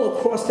all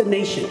across the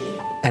nation.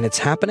 And it's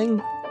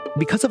happening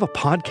because of a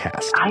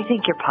podcast. I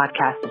think your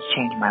podcast has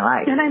changed my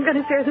life. And I'm going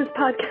to share this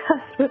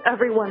podcast with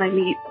everyone I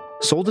meet.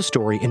 Sold a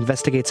Story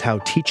investigates how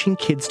teaching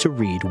kids to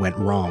read went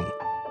wrong.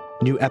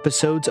 New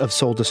episodes of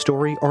Sold a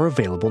Story are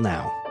available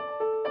now.